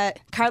think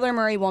that Kyler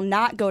Murray will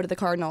not go to the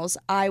Cardinals.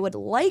 I would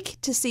like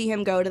to see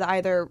him go to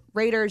either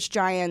Raiders,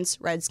 Giants,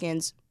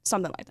 Redskins,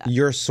 something like that.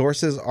 Your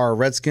sources are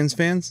Redskins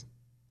fans?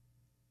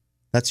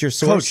 That's your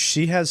source? Coach,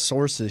 she has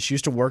sources. She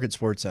used to work at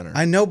SportsCenter.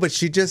 I know, but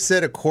she just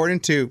said according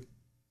to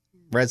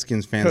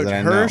Redskins fans Coach, that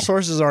I know. her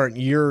sources aren't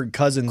your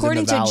cousins according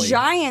in the valley. To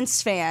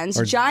Giants fans,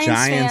 or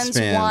Giants fans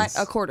want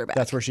a quarterback.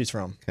 That's where she's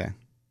from. Okay.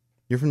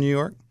 You're from New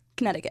York?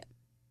 Connecticut.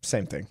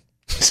 Same thing.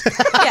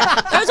 Yeah,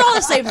 that was all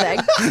the same thing.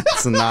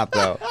 It's not,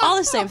 though. All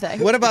the same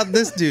thing. What about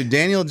this dude,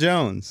 Daniel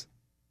Jones?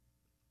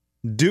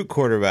 Duke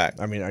quarterback.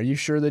 I mean, are you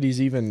sure that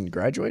he's even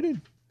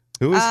graduated?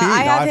 Who is he?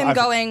 I have him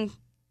going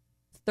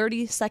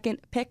 32nd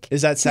pick.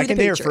 Is that second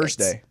day or first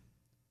day?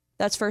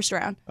 That's first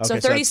round.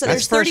 Okay, so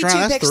there's 32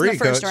 picks in the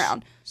first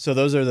round. So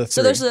those are the 3.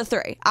 So those are the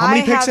 3. How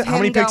many picks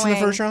in the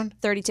first round?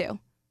 32.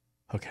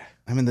 Okay.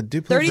 I mean, the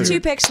dude 32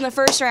 picks in the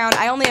first round.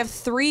 I only have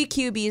 3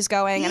 QBs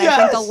going, and I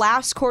think the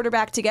last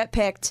quarterback to get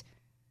picked.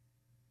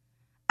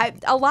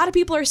 A lot of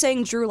people are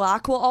saying Drew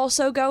Lock will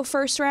also go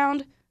first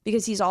round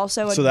because he's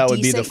also a that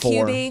would decent be the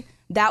 4. QB.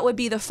 That would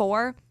be the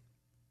 4.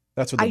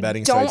 That's what the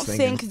betting site's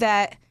thinking. I don't think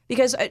that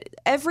because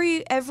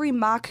every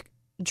mock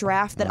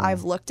draft that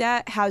I've looked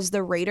at has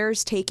the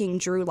Raiders taking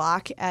Drew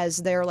Lock as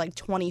their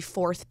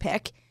 24th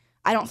pick.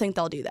 I don't think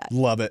they'll do that.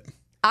 Love it.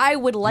 I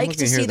would like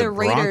to see the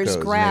Raiders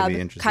grab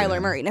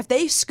Kyler Murray. And if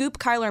they scoop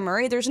Kyler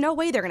Murray, there's no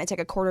way they're going to take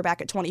a quarterback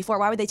at 24.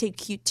 Why would they take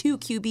 2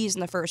 QBs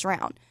in the first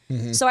round?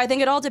 Mm-hmm. So I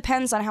think it all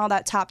depends on how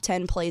that top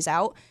 10 plays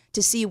out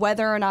to see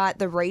whether or not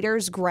the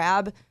Raiders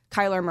grab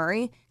Kyler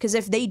Murray. Because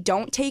if they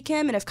don't take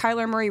him, and if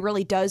Kyler Murray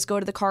really does go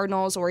to the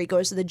Cardinals or he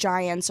goes to the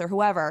Giants or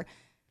whoever,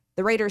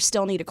 the Raiders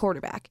still need a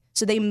quarterback.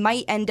 So they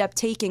might end up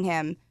taking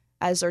him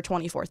as their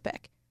 24th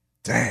pick.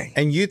 Dang.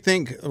 And you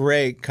think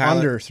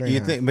under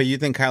 3.5. But you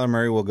think Kyler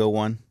Murray will go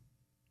 1?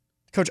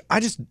 Coach,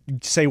 I just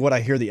say what I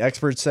hear the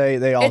experts say.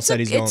 They all said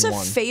he's going 1.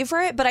 It's a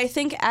favorite, but I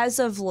think as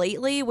of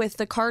lately, with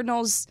the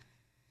Cardinals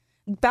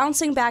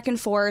bouncing back and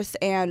forth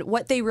and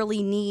what they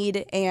really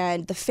need,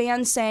 and the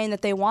fans saying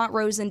that they want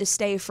Rosen to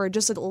stay for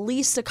just at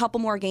least a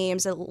couple more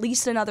games, at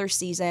least another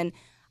season,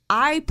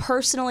 I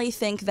personally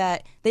think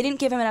that they didn't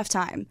give him enough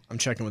time. I'm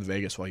checking with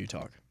Vegas while you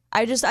talk.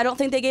 I don't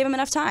think they gave him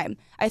enough time.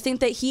 I think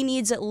that he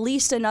needs at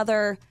least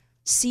another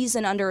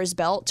season under his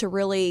belt to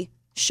really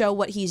show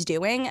what he's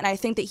doing. And I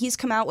think that he's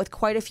come out with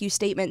quite a few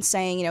statements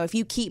saying, if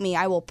you keep me,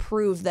 I will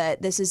prove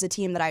that this is a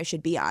team that I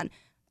should be on.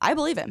 I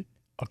believe him.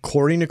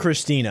 According to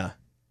Christina,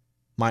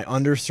 my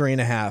under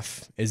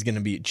 3.5 is going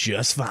to be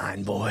just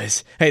fine,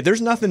 boys. Hey, there's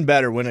nothing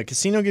better when a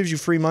casino gives you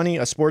free money,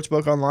 a sports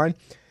book online,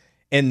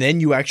 and then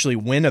you actually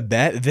win a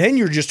bet, then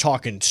you're just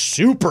talking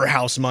super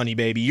house money,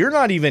 baby. You're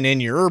not even in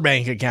your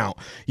bank account.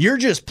 You're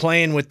just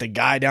playing with the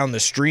guy down the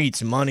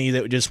street's money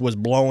that just was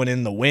blowing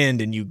in the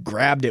wind, and you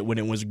grabbed it when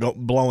it was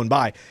blowing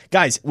by.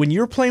 Guys, when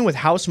you're playing with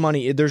house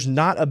money, there's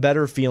not a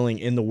better feeling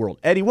in the world.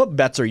 Eddie, what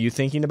bets are you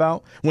thinking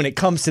about when it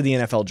comes to the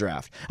NFL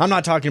draft? I'm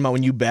not talking about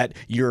when you bet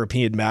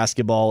European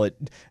basketball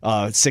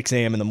at 6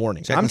 a.m. in the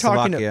morning. I'm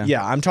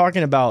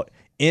talking about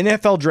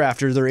NFL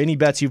draft. Are there any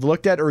bets you've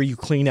looked at, or are you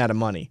clean out of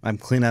money? I'm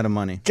clean out of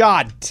money.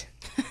 God.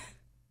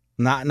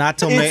 Not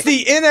till It's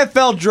the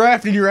NFL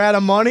draft and you're out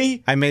of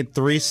money. I made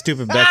 3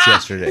 stupid bets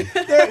yesterday.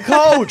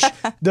 Coach,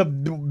 the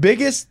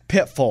biggest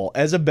pitfall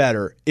as a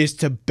bettor is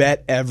to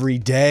bet every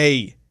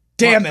day.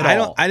 Damn it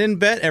all. I didn't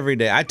bet every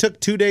day. I took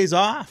 2 days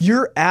off.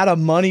 You're out of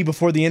money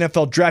before the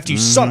NFL draft, you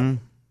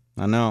son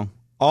of... I know.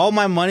 All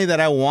my money that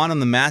I won on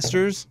the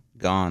Masters,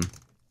 gone.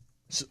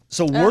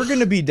 So we're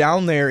going to be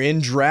down there in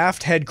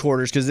draft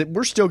headquarters because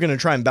we're still going to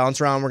try and bounce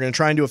around. We're going to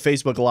try and do a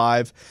Facebook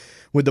Live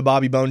with the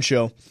Bobby Bones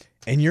Show.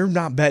 And you're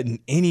not betting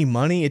any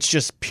money. It's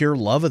just pure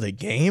love of the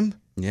game.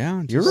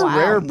 Yeah. You're a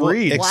rare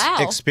breed.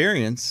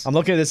 Experience. I'm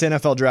looking at this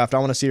NFL draft. I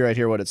want to see right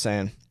here what it's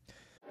saying.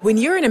 When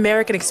you're an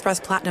American Express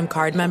Platinum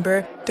Card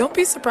member, don't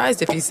be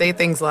surprised if you say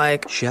things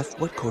like, Chef,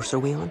 what course are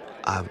we on?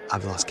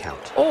 I've lost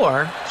count.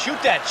 or,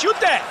 Shoot that!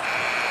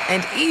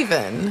 and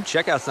even,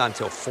 Checkout's not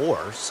until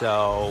 4,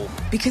 so...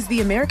 because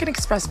the American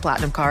Express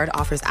Platinum Card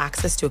offers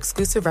access to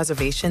exclusive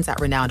reservations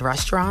at renowned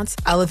restaurants,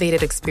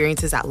 elevated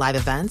experiences at live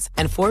events,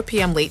 and 4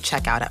 p.m. late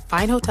checkout at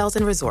fine hotels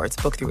and resorts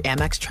booked through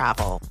Amex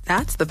Travel.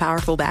 That's the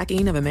powerful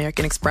backing of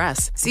American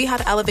Express. See how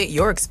to elevate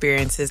your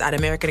experiences at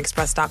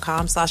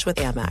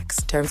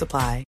americanexpress.com/withAmex. Terms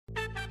apply.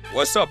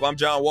 What's up? I'm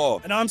John Wall.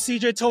 And I'm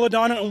CJ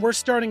Toledano, and we're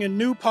starting a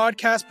new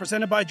podcast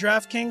presented by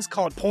DraftKings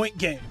called Point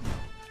Game.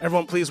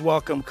 Everyone, please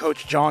welcome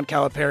Coach John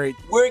Calipari.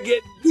 We're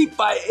getting beat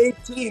by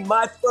 18.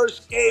 My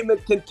first game in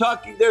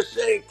Kentucky, they're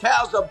saying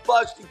Cal's a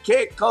bust. He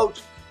can't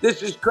coach.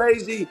 This is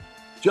crazy.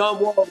 John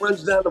Wall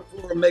runs down the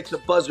floor and makes a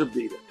buzzer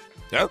beater.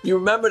 Yep. You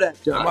remember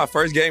that, John? That's my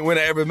first game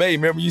winner I ever made.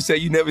 Remember you said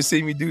you never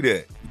see me do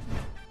that.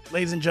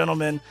 Ladies and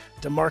gentlemen,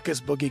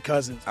 DeMarcus Boogie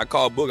Cousins. I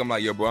called Boog. I'm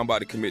like, yo, bro, I'm about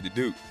to commit to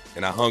Duke.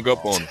 And I hung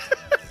up on him.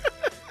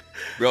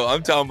 Bro,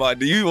 I'm talking about,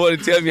 do you want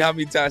to tell me how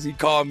many times he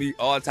called me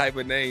all type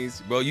of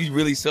names? Bro, you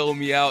really sold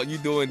me out. You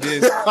doing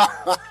this.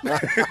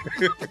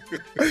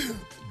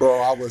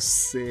 Bro, I was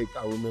sick.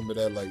 I remember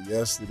that like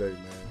yesterday,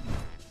 man.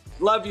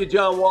 Love you,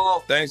 John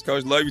Wall. Thanks,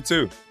 Coach. Love you,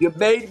 too. You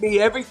made me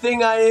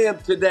everything I am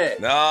today.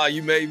 Nah,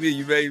 you made me.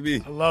 You made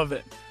me. I love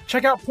it.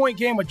 Check out Point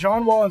Game with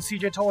John Wall and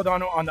CJ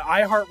Toledano on the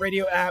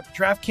iHeartRadio app,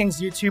 DraftKings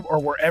YouTube, or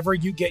wherever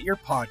you get your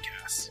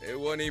podcasts. It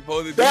wasn't even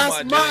supposed to be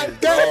That's my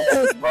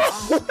dance, bro.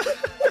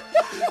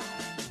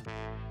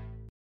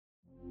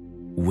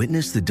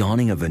 Witness the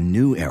dawning of a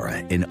new era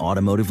in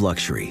automotive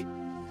luxury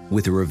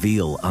with a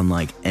reveal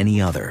unlike any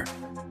other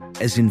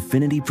as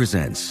Infiniti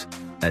presents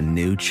a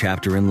new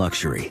chapter in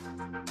luxury,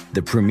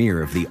 the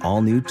premiere of the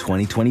all-new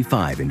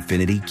 2025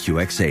 Infiniti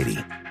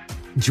QX80.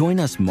 Join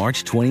us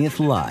March 20th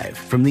live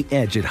from the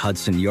Edge at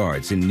Hudson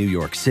Yards in New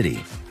York City,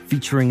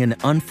 featuring an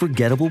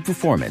unforgettable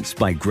performance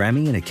by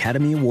Grammy and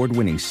Academy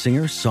Award-winning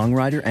singer,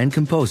 songwriter, and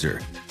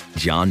composer,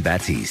 Jon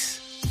Batiste.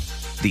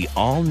 The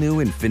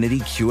all-new Infiniti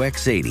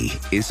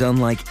QX80 is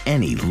unlike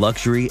any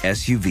luxury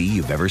SUV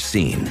you've ever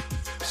seen.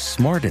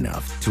 Smart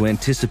enough to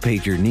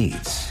anticipate your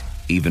needs,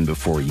 even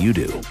before you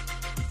do.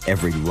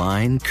 Every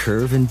line,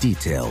 curve, and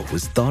detail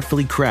was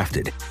thoughtfully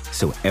crafted,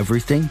 so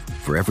everything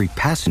for every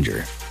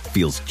passenger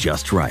feels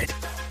just right.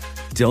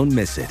 Don't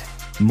miss it.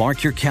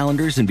 Mark your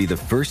calendars and be the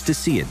first to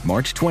see it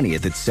March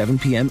 20th at 7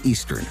 p.m.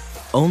 Eastern,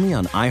 only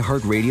on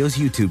iHeartRadio's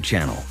YouTube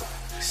channel.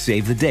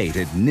 Save the date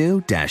at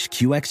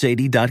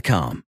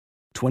new-QX80.com.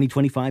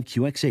 2025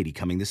 QX80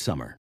 coming this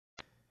summer.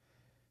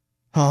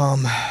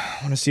 I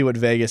want to see what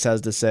Vegas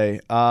has to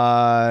say.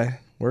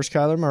 Where's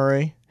Kyler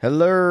Murray?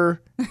 Hello.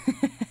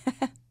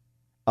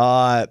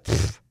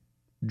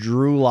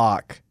 Drew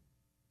Lock.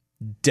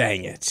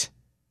 Dang it.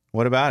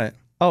 What about it?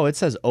 Oh, it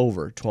says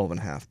over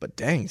 12.5, but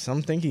dang, so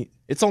I'm thinking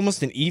it's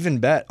almost an even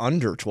bet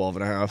under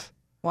 12.5.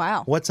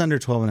 Wow. What's under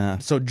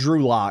 12.5? So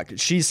Drew Lock,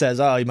 she says,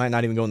 oh, he might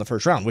not even go in the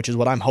first round, which is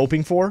what I'm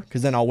hoping for,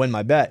 because then I'll win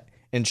my bet.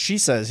 And she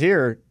says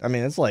here, I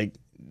mean, it's like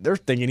they're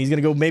thinking he's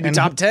going to go maybe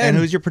top 10. And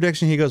who's your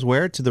prediction? He goes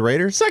where? To the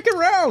Raiders? Second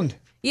round.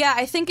 Yeah,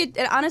 I think it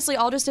honestly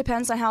all just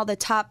depends on how the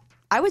top,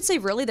 I would say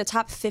really the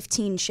top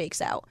 15 shakes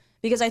out.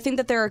 Because I think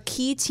that there are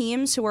key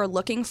teams who are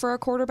looking for a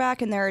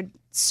quarterback, and there are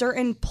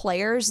certain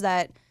players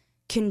that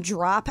can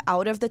drop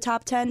out of the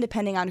top 10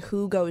 depending on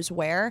who goes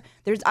where.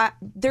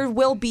 There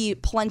will be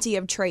plenty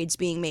of trades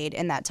being made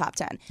in that top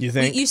 10. You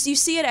think? You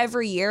see it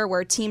every year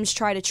where teams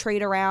try to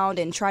trade around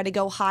and try to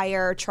go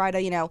higher, try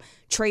to,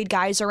 trade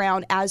guys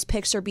around as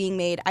picks are being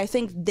made. I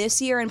think this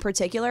year in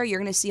particular, you're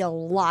going to see a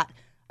lot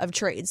of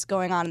trades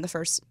going on in the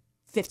first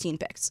 15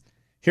 picks.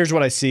 Here's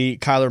what I see.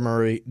 Kyler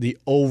Murray, the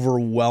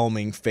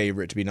overwhelming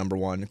favorite to be number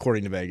one,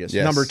 according to Vegas.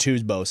 Yes. Number two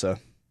is Bosa.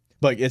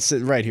 But it's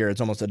right here. It's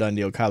almost a done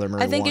deal. Kyler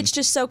Murray I think won. it's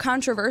just so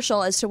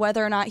controversial as to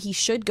whether or not he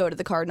should go to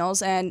the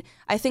Cardinals. And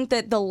I think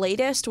that the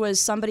latest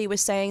was somebody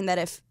was saying that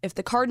if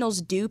the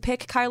Cardinals do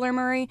pick Kyler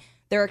Murray,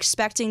 they're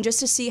expecting just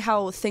to see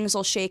how things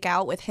will shake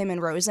out with him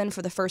and Rosen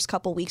for the first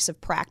couple weeks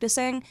of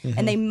practicing. Mm-hmm.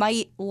 And they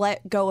might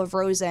let go of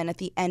Rosen at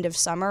the end of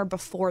summer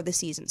before the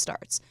season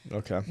starts.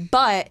 Okay.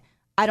 But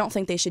I don't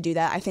think they should do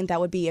that. I think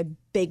that would be a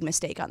big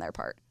mistake on their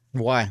part.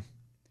 Why?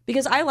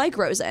 Because I like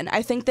Rosen.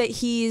 I think that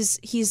he's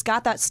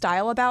got that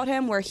style about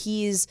him where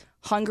he's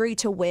hungry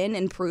to win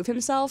and prove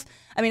himself.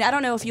 I mean, I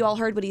don't know if you all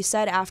heard what he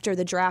said after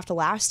the draft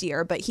last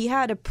year, but he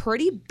had a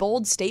pretty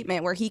bold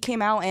statement where he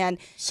came out and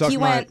he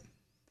went.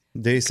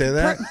 Did he say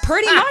that?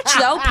 Pretty much,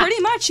 though. Pretty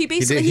much. He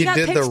basically he got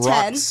did picked the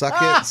rock 10th.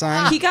 suck it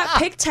sign. He got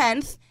picked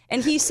 10th,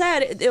 and he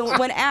said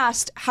when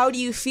asked, "How do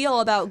you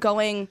feel about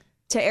going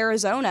to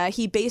Arizona?"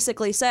 He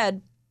basically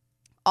said,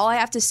 "All I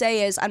have to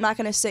say is I'm not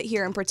going to sit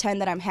here and pretend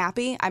that I'm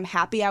happy. I'm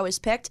happy I was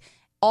picked.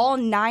 All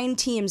 9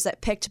 teams that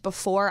picked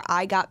before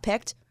I got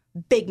picked,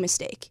 big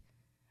mistake."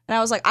 And I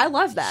was like, I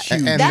love that.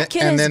 That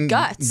kid has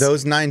guts.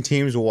 Those 9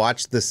 teams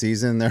watched the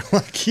season. They're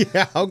like,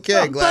 yeah,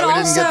 okay, glad we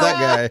didn't get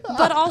that guy.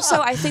 But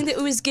also, I think that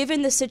it was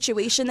given the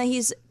situation that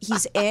he's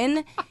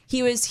in.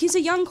 He's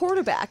a young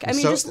quarterback. I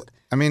mean,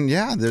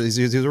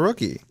 he's a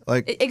rookie.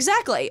 Like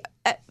exactly.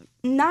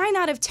 9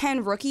 out of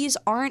 10 rookies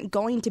aren't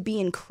going to be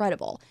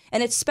incredible,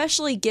 and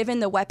especially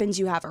given the weapons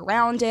you have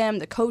around him,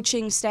 the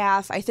coaching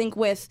staff. I think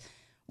with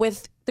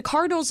the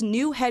Cardinals'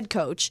 new head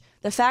coach,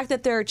 the fact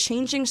that they're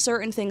changing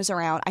certain things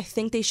around, I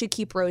think they should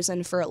keep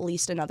Rosen for at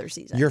least another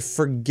season. You're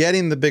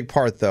forgetting the big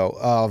part, though,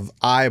 of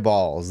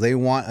eyeballs. They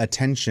want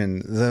attention.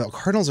 The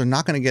Cardinals are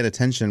not going to get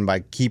attention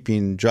by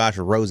keeping Josh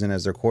Rosen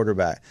as their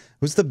quarterback.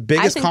 Who's the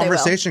biggest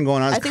conversation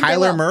going on is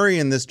Kyler Murray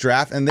in this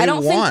draft, and I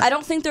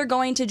don't think they're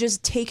going to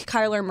just take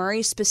Kyler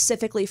Murray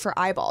specifically for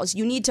eyeballs.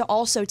 You need to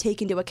also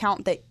take into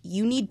account that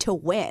you need to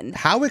win.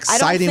 How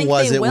exciting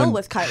was it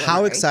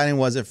How exciting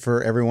was it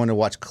for everyone to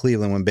watch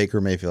Cleveland when Baker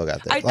Mayfield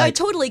got there? I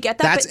totally get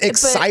that. That's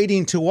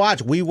exciting to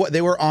watch.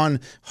 They were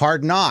on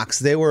Hard Knocks.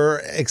 They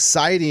were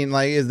exciting.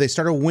 Like as they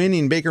started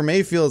winning, Baker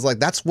Mayfield is like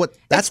that's what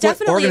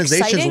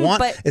organizations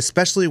want,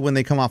 especially when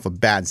they come off a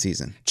bad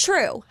season.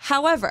 True.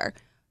 However,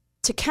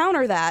 to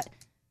counter that,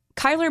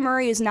 Kyler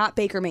Murray is not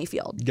Baker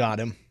Mayfield. Got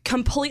him.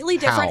 Completely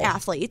different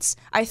athletes.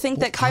 I think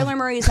that Kyler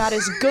Murray is not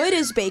as good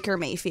as Baker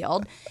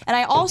Mayfield. And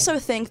I also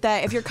think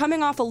that if you're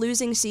coming off a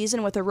losing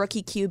season with a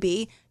rookie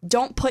QB,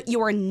 don't put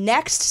your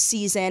next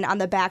season on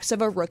the backs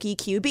of a rookie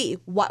QB.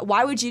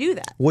 Why would you do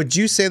that? Would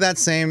you say that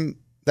same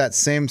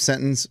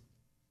sentence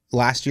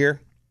last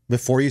year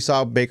before you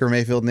saw Baker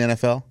Mayfield in the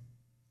NFL?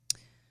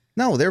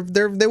 No,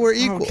 they were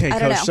equal. Okay,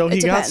 Coach. So he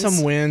got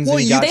some wins. Well,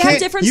 they have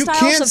different styles of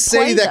play. You can't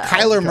say that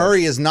Kyler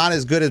Murray is not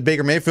as good as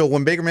Baker Mayfield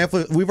when Baker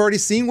Mayfield, we've already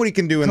seen what he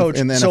can do in the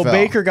NFL. So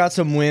Baker got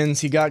some wins.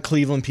 He got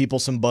Cleveland people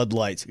some Bud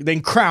Lights.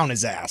 Then crown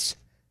his ass.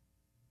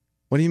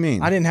 What do you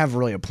mean? I didn't have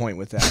really a point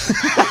with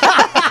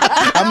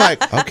that. I'm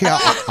like, okay,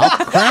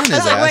 I'll crown his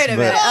ass. Wait a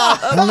minute.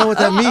 I don't know what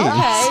that means.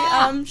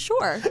 Okay,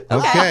 sure.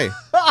 Okay.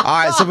 All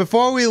right, so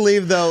before we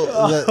leave, though,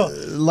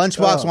 the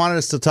Lunchbox wanted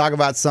us to talk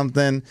about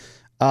something.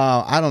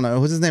 I don't know.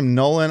 What's his name?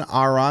 Nolan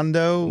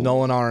Arenado?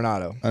 Nolan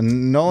Arenado.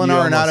 Nolan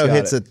Arenado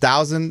hits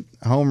 1,000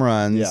 home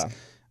runs. Yeah.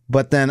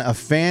 But then a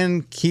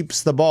fan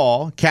keeps the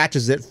ball,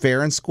 catches it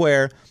fair and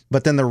square,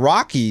 but then the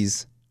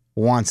Rockies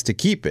wants to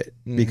keep it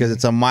because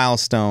it's a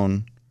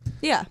milestone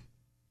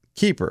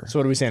keeper. So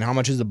what are we saying? How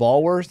much is the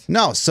ball worth?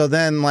 No. So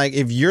then, like,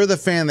 if you're the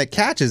fan that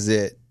catches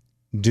it,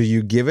 do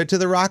you give it to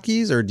the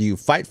Rockies or do you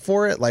fight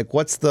for it? Like,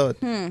 what's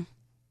the...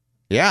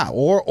 Yeah,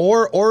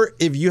 or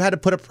if you had to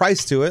put a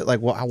price to it, like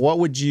what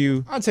would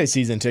you? I'd say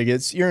season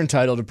tickets. You're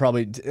entitled to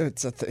probably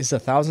it's a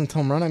 1,000th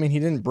home run. I mean, he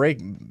didn't break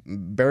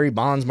Barry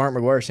Bonds, Mark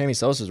McGwire, Sammy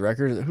Sosa's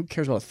record. Who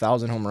cares about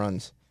 1,000 home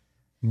runs?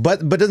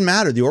 But it doesn't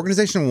matter. The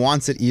organization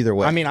wants it either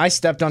way. I mean, I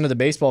stepped onto the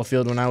baseball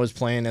field when I was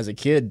playing as a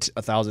kid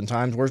 1,000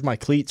 times. Where's my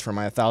cleats for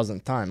my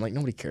 1,000th time? Like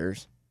nobody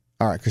cares.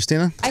 All right,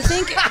 Christina. I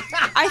think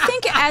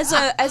as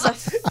a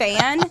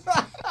fan,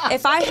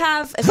 if I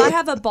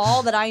have a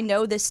ball that I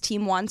know this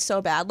team wants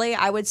so badly,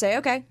 I would say,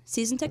 okay,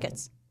 season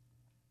tickets.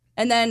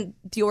 And then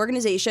the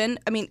organization,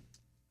 I mean,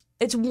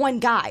 it's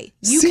one guy.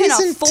 You can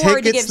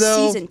afford to give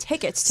season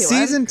tickets to him.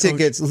 Season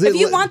tickets. If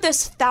you want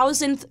this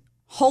 1,000th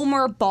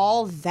homer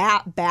ball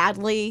that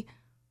badly,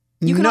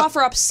 you can offer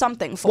up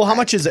something for it. Well, how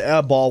much is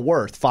a ball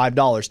worth?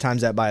 $5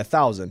 times that by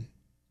 1,000.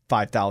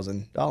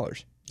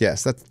 $5,000.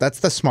 Yes, that's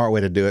the smart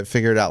way to do it.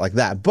 Figure it out like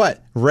that.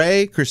 But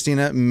Ray,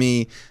 Christina,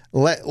 me,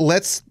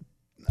 let's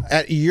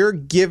at your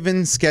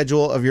given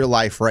schedule of your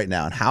life right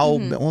now, and how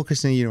well,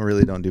 Christina, you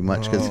really don't do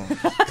much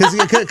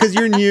because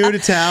you're new to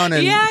town.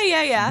 And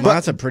yeah. But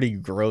that's a pretty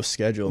gross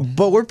schedule.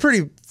 But we're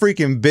pretty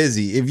freaking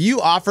busy. If you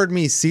offered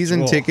me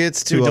season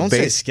tickets to don't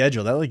say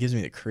schedule, that like gives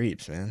me the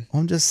creeps, man.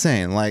 I'm just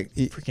saying, like,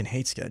 I freaking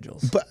hate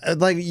schedules. But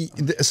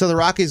so the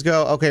Rockies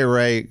go, okay,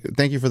 Ray,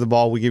 thank you for the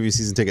ball. We give you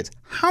season tickets.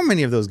 How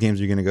many of those games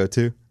are you going to go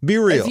to? Be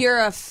real. If you're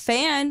a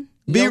fan,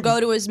 you'll go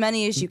to as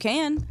many as you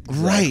can.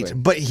 Right.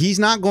 Exactly. But he's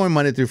not going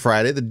Monday through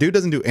Friday. The dude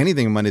doesn't do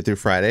anything Monday through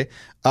Friday.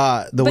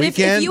 But if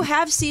you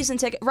have season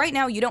tickets, right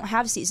now you don't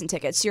have season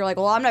tickets. So you're like,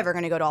 well, I'm never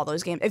going to go to all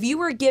those games. If you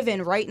were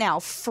given right now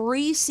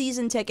free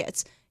season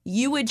tickets,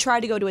 you would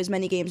try to go to as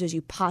many games as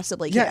you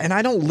possibly can. Yeah, and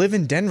I don't live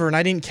in Denver, and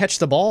I didn't catch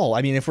the ball.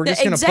 I mean, if we're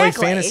just going to play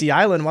Fantasy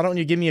Island, why don't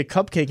you give me a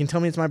cupcake and tell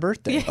me it's my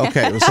birthday? Yeah.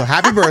 Okay, so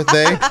happy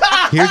birthday.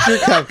 Here's your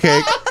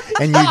cupcake.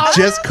 And you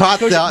just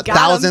caught the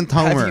 1,000th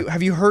homer.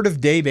 Have you heard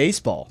of day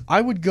baseball? I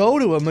would go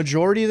to a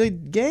majority of the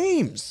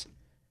games.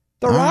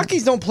 The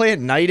Rockies don't play at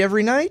night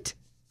every night.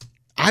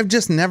 I've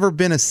just never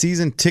been a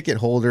season ticket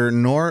holder,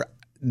 nor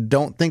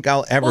don't think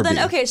I'll ever Well, then,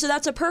 be. okay, so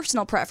that's a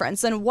personal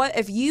preference. Then what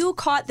if you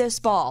caught this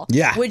ball?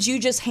 Yeah. Would you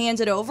just hand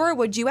it over, or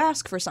would you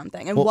ask for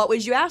something? And what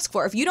would you ask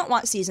for? If you don't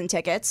want season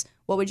tickets,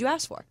 what would you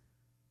ask for?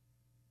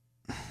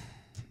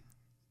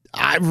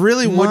 I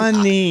really would.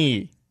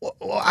 Money.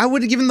 I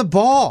would have given the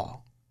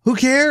ball. Who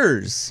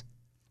cares?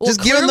 Well,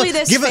 Just give him clearly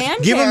this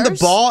fan give him the cares.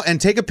 ball and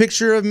take a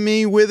picture of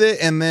me with it,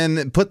 and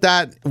then put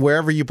that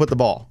wherever you put the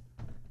ball.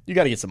 You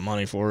got to get some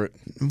money for it.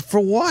 For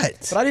what?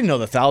 But I didn't know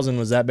the 1,000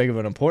 was that big of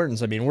an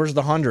importance. I mean, where's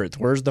the 100th?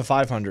 Where's the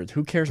 500th?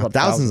 Who cares about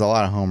 1,000's a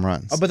lot of home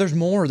runs. Oh, but there's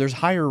more. There's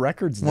higher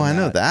records than Well, I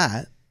know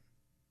that.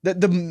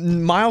 that. The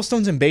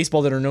milestones in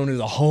baseball that are known as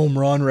the home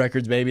run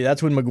records, baby.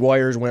 That's when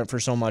McGuire's went for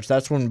so much.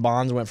 That's when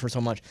Bonds went for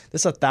so much.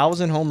 This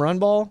 1,000 home run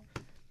ball?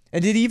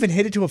 And did he even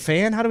hit it to a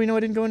fan? How do we know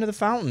it didn't go into the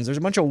fountains? There's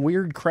a bunch of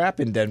weird crap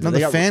in Denver. No,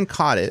 the fan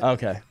caught it.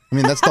 Okay. I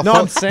mean, that's the No,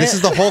 whole. I'm saying- This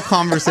is the whole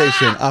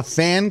conversation. A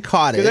fan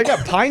caught Dude, it. they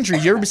got pine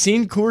trees. You ever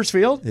seen Coors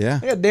Field? Yeah.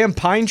 They got damn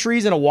pine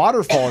trees and a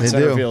waterfall in They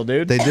center do. field,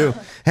 dude. They do.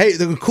 Hey,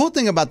 the cool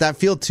thing about that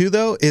field too,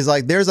 though, is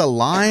like there's a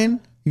line.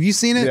 Have you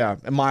seen it? Yeah,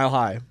 a mile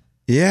high.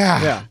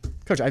 Yeah. Yeah.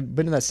 Coach, I've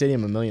been to that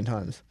stadium a million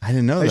times. I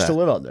didn't know that. I used to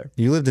live out there.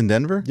 You lived in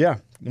Denver? Yeah,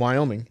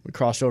 Wyoming. We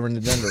crossed over into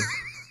Denver.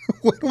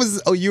 What was?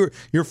 Oh, you're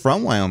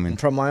from Wyoming. I'm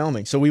from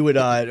Wyoming. So we would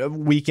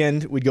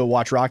weekend we'd go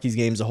watch Rockies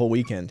games the whole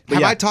weekend. But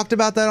Have yeah, I talked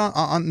about that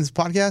on this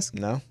podcast?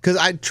 No. Because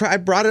I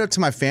brought it up to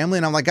my family,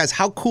 and I'm like, guys,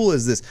 how cool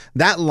is this?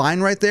 That line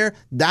right there,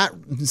 that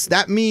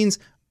means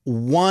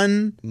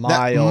 1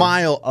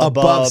 mile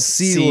above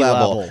sea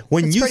level.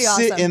 When That's you pretty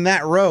sit awesome. in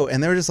that row,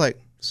 and they're just like,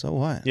 so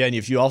what? Yeah, and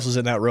if you also sit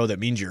in that row, that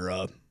means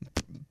you're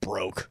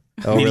broke.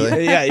 Oh,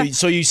 really? Yeah.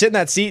 So you sit in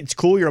that seat. It's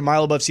cool. You're a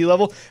mile above sea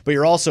level, but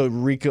you're also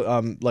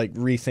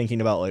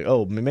rethinking about like,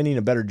 oh, maybe I need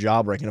a better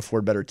job where I can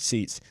afford better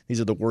seats. These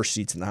are the worst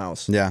seats in the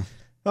house. Yeah.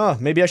 Oh,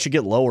 maybe I should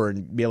get lower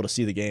and be able to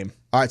see the game.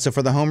 All right, so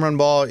for the home run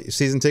ball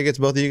season tickets,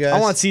 both of you guys? I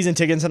want season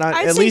tickets, and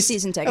I'd at say least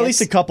season at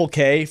least a tickets. couple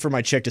K for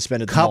my chick to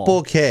spend at the mall.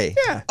 couple K.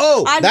 Yeah.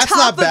 Oh, On that's top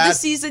not of bad. the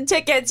season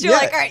tickets, you're Yeah,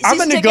 like, all right, I'm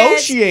a season tickets.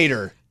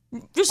 negotiator.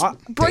 Just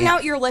bring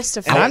out your list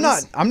of And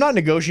things. I'm not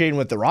negotiating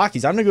with the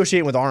Rockies. I'm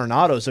negotiating with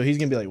Arenado, so he's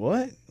gonna be like,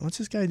 "What? What's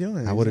this guy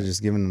doing?" I would have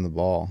just given him the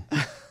ball.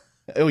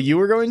 Oh, you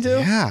were going to?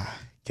 Yeah.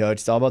 Coach,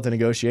 it's all about the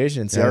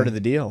negotiation. It's the Yeah. art of the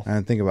deal. I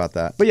didn't think about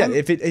that. But yeah,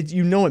 if it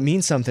you know it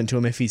means something to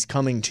him if he's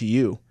coming to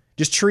you.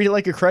 Just treat it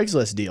like a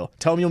Craigslist deal.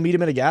 Tell him you'll meet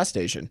him at a gas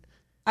station.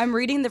 I'm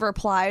reading the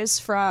replies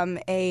from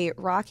a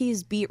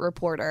Rockies beat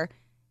reporter.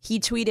 He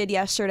tweeted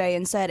yesterday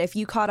and said, if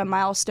you caught a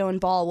milestone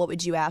ball, what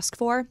would you ask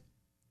for?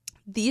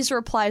 These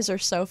replies are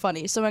so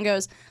funny. Someone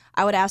goes,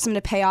 I would ask them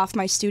to pay off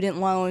my student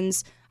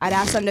loans. I'd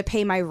ask them to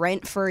pay my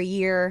rent for a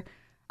year.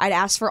 I'd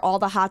ask for all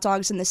the hot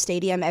dogs in the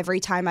stadium every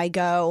time I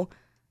go.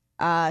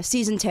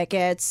 Season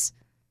tickets.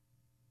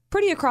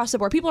 Pretty across the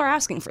board. People are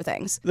asking for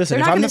things. Listen, They're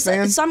if not I'm gonna the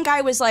fan- some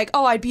guy was like,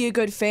 oh, I'd be a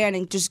good fan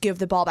and just give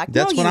the ball back.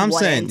 That's no, what you I'm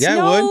wouldn't. saying. Yeah,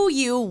 I no, would.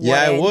 you wouldn't.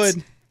 Yeah, I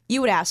would.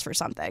 You would ask for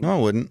something. No, I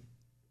wouldn't.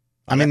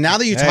 I mean, now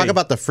that you talk Hey.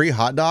 about the free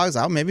hot dogs,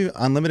 I'll maybe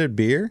unlimited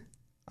beer.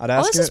 I'd Oh,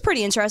 ask this is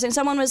pretty interesting.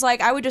 Someone was like,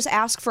 I would just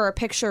ask for a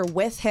picture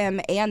with him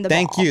and the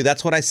Thank ball. you.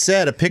 That's what I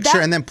said. A picture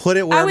That- and then put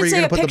it I wherever would you're say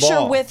going a to put the picture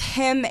ball. with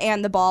him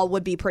and the ball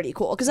would be pretty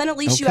cool because then at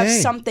least you have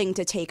Okay. something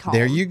to take home.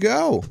 There you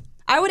go.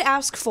 I would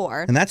ask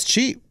for And that's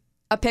cheap.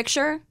 a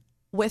picture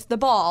with the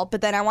ball,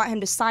 but then I want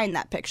him to sign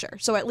that picture.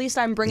 So at least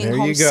I'm bringing There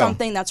home you go.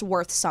 something that's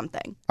worth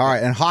something. All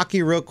right, and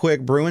hockey real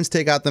quick. Bruins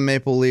take out the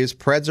Maple Leafs.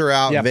 Preds are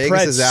out. Yeah, Vegas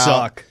Preds is out.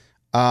 suck.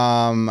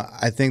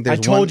 I think I there's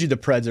told one. you the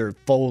Preds are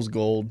fool's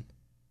gold.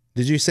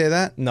 Did you say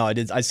that? No, I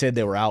did. I said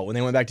they were out. When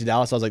they went back to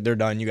Dallas, I was like, they're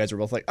done. You guys were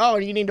both like, oh,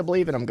 you need to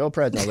believe in them. Go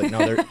Preds. And I was like,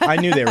 no, I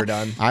knew they were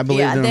done. I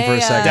believed in them for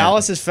a second.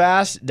 Dallas is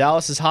fast.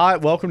 Dallas is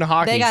hot. Welcome to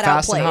hockey. They got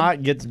Fast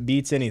outplayed. and hot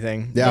beats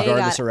anything, Yeah.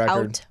 regardless They of got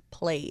record.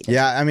 outplayed.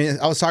 Yeah, I mean,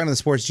 I was talking to the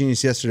Sports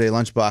Genius yesterday,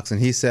 Lunchbox, and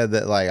he said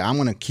that like I'm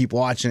gonna keep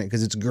watching it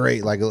because it's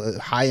great, like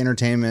high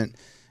entertainment,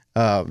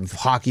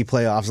 hockey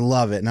playoffs,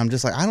 love it. And I'm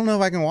just like, I don't know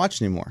if I can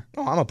watch anymore.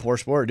 Oh, I'm a poor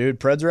sport, dude.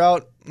 Preds are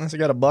out. Unless I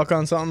got a buck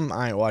on something,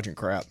 I ain't watching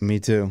crap. Me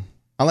too.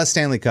 Unless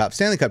Stanley Cup.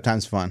 Stanley Cup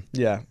time's fun.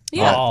 Yeah.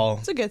 Yeah, Oh.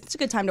 it's a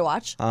good time to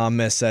watch. I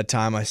miss that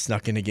time I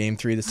snuck into Game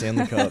 3 of the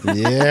Stanley Cup.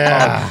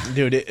 Yeah. Oh,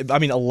 dude, I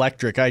mean,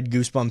 electric. I had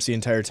goosebumps the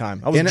entire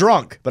time. I was In a-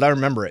 drunk, but I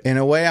remember it. In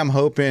a way, I'm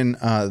hoping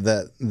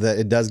that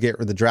it does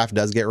the draft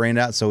does get rained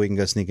out, so we can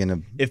go sneak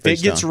into. If it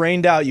gets Bridgestone.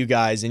 rained out, you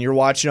guys, and you're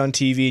watching on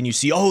TV and you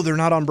see, oh, they're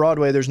not on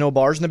Broadway, there's no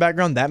bars in the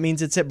background, that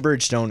means it's at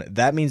Bridgestone.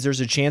 That means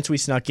there's a chance we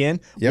snuck in.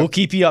 Yep. We'll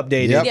keep you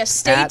updated. Yep. Yeah,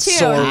 stay at tuned.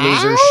 Sore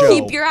Loser Show.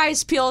 Keep your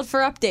eyes peeled for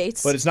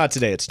updates. But it's not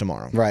today, it's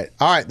tomorrow. Right.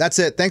 All right. That's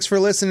it. Thanks for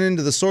listening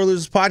to the Sore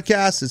Losers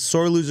podcast. It's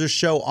Sore Losers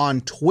Show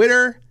on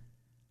Twitter.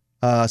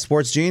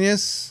 Sports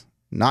Genius,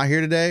 not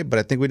here today, but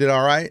I think we did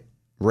all right.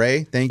 Ray,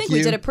 I thank think you.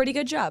 we did a pretty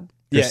good job.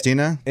 Yeah.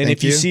 Christina, And thank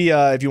if you see,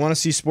 if you want to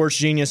see Sports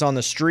Genius on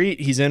the street,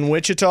 he's in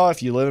Wichita.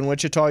 If you live in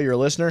Wichita, you're a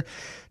listener.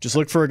 Just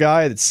look for a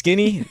guy that's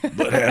skinny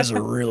but has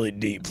a really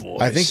deep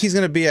voice. I think he's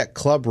going to be at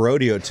Club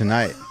Rodeo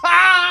tonight.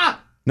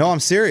 No, I'm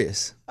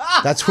serious.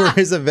 That's where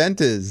his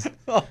event is.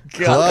 Oh,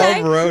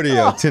 Club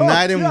Rodeo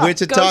tonight in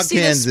Wichita, Go see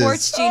Kansas. the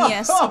Sports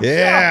Genius.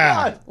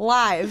 Yeah.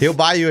 Live. He'll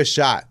buy you a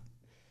shot.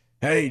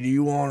 Hey, do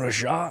you want a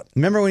shot?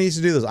 Remember when he used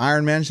to do those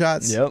Iron Man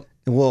shots? Yep.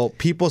 Well,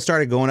 people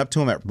started going up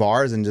to him at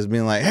bars and just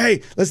being like,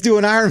 "Hey, let's do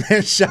an Iron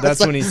Man shot." That's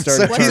when he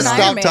started. So he What's an Iron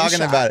stopped Man talking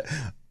shot? about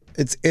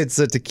it. It's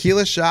a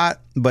tequila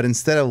shot, but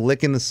instead of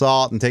licking the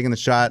salt and taking the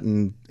shot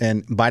and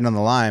biting on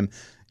the lime,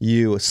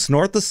 you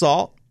snort the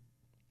salt,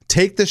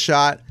 take the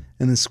shot,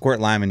 and then squirt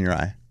lime in your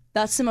eye.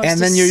 That's the most And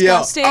then you yell,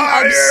 disgusting,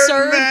 "Iron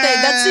absurd Man!"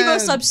 thing. That's the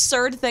most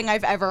absurd thing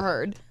I've ever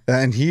heard.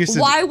 And he used to.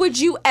 Why would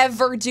you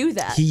ever do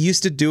that? He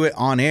used to do it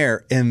on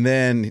air, and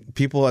then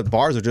people at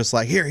bars are just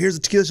like, here's a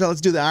tequila shot,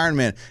 let's do the Iron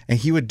Man. And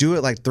he would do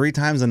it like 3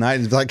 times a night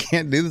and he'd be like, I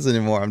can't do this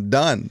anymore, I'm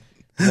done.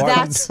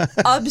 That's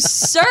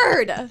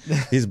absurd.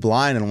 He's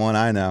blind in one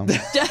eye now.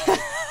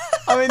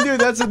 I mean, dude,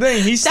 that's the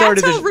thing. He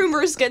started. That's how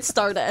rumors get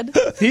started.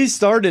 He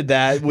started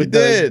that with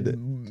the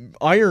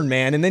Iron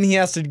Man, and then he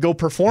has to go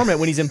perform it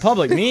when he's in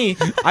public. Me,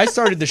 I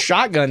started the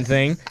shotgun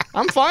thing.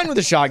 I'm fine with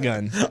the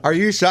shotgun. Are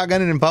you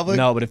shotgunning in public?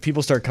 No, but if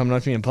people start coming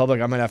up to me in public,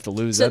 I might have to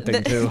lose that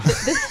thing too.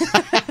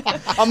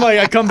 I'm like,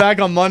 I come back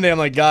on Monday. I'm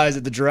like, guys,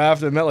 at the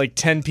draft, I met like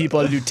 10 people.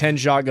 I had to do 10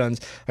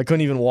 shotguns. I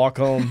couldn't even walk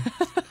home.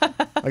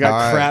 I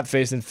got crap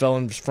faced and fell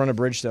in front of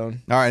Bridgestone.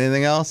 All right,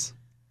 anything else?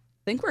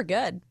 I think we're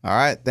good. All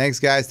right, thanks,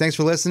 guys. Thanks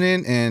for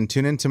listening, and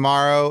tune in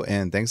tomorrow,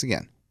 and thanks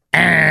again.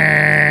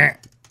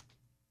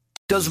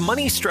 Does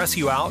money stress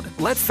you out?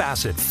 Let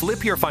Facet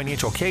flip your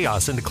financial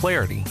chaos into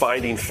clarity.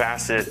 Finding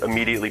Facet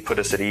immediately put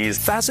us at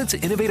ease. Facet's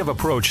innovative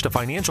approach to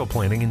financial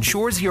planning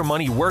ensures your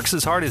money works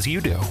as hard as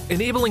you do,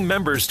 enabling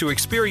members to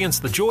experience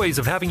the joys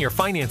of having your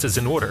finances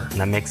in order.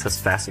 And that makes us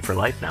Facet for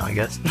life now, I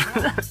guess.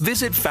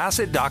 Visit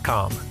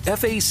Facet.com,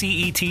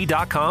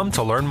 FACET.com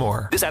to learn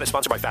more. This ad is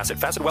sponsored by Facet.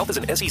 Facet Wealth is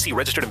an SEC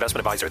registered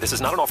investment advisor. This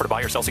is not an offer to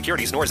buy or sell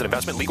securities, nor is it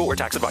investment, legal, or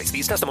tax advice.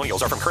 These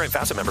testimonials are from current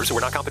Facet members who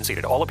are not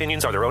compensated. All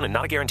opinions are their own and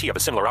not a guarantee of a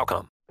similar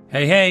outcome.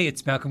 Hey,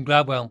 it's Malcolm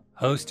Gladwell,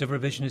 host of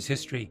Revisionist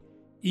History.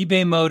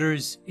 eBay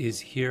Motors is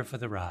here for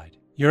the ride.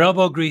 Your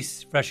elbow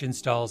grease, fresh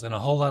installs, and a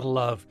whole lot of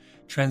love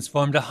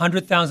transformed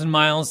 100,000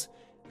 miles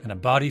and a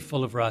body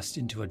full of rust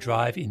into a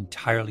drive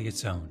entirely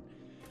its own.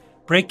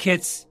 Brake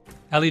kits,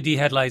 LED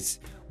headlights,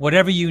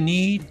 whatever you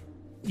need,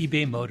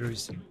 eBay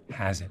Motors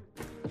has it.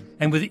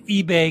 And with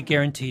eBay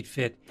Guaranteed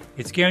Fit,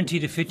 it's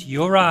guaranteed to fit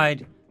your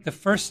ride the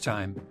first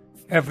time,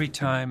 every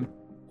time,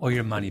 or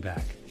your money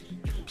back.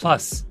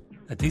 Plus,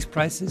 at these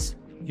prices,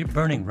 you're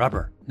burning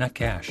rubber, not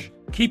cash.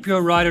 Keep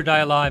your ride or die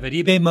alive at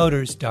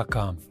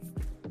ebaymotors.com.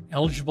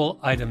 Eligible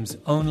items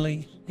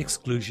only.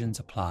 Exclusions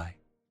apply.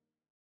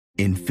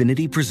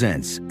 Infiniti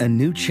presents a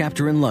new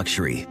chapter in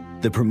luxury.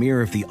 The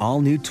premiere of the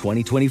all-new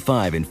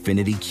 2025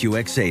 Infiniti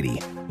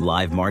QX80.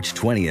 Live March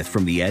 20th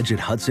from the Edge at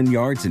Hudson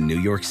Yards in New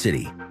York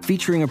City.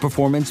 Featuring a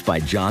performance by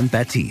John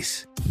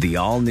Batiste. The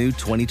all-new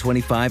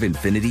 2025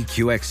 Infiniti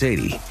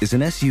QX80 is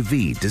an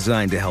SUV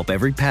designed to help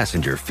every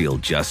passenger feel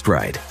just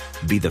right.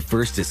 Be the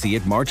first to see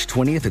it March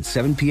 20th at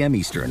 7 p.m.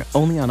 Eastern,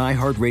 only on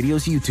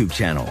iHeartRadio's YouTube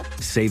channel.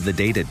 Save the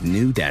date at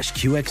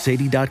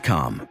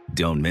new-QX80.com.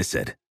 Don't miss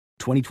it.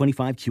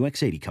 2025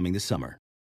 QX80 coming this summer.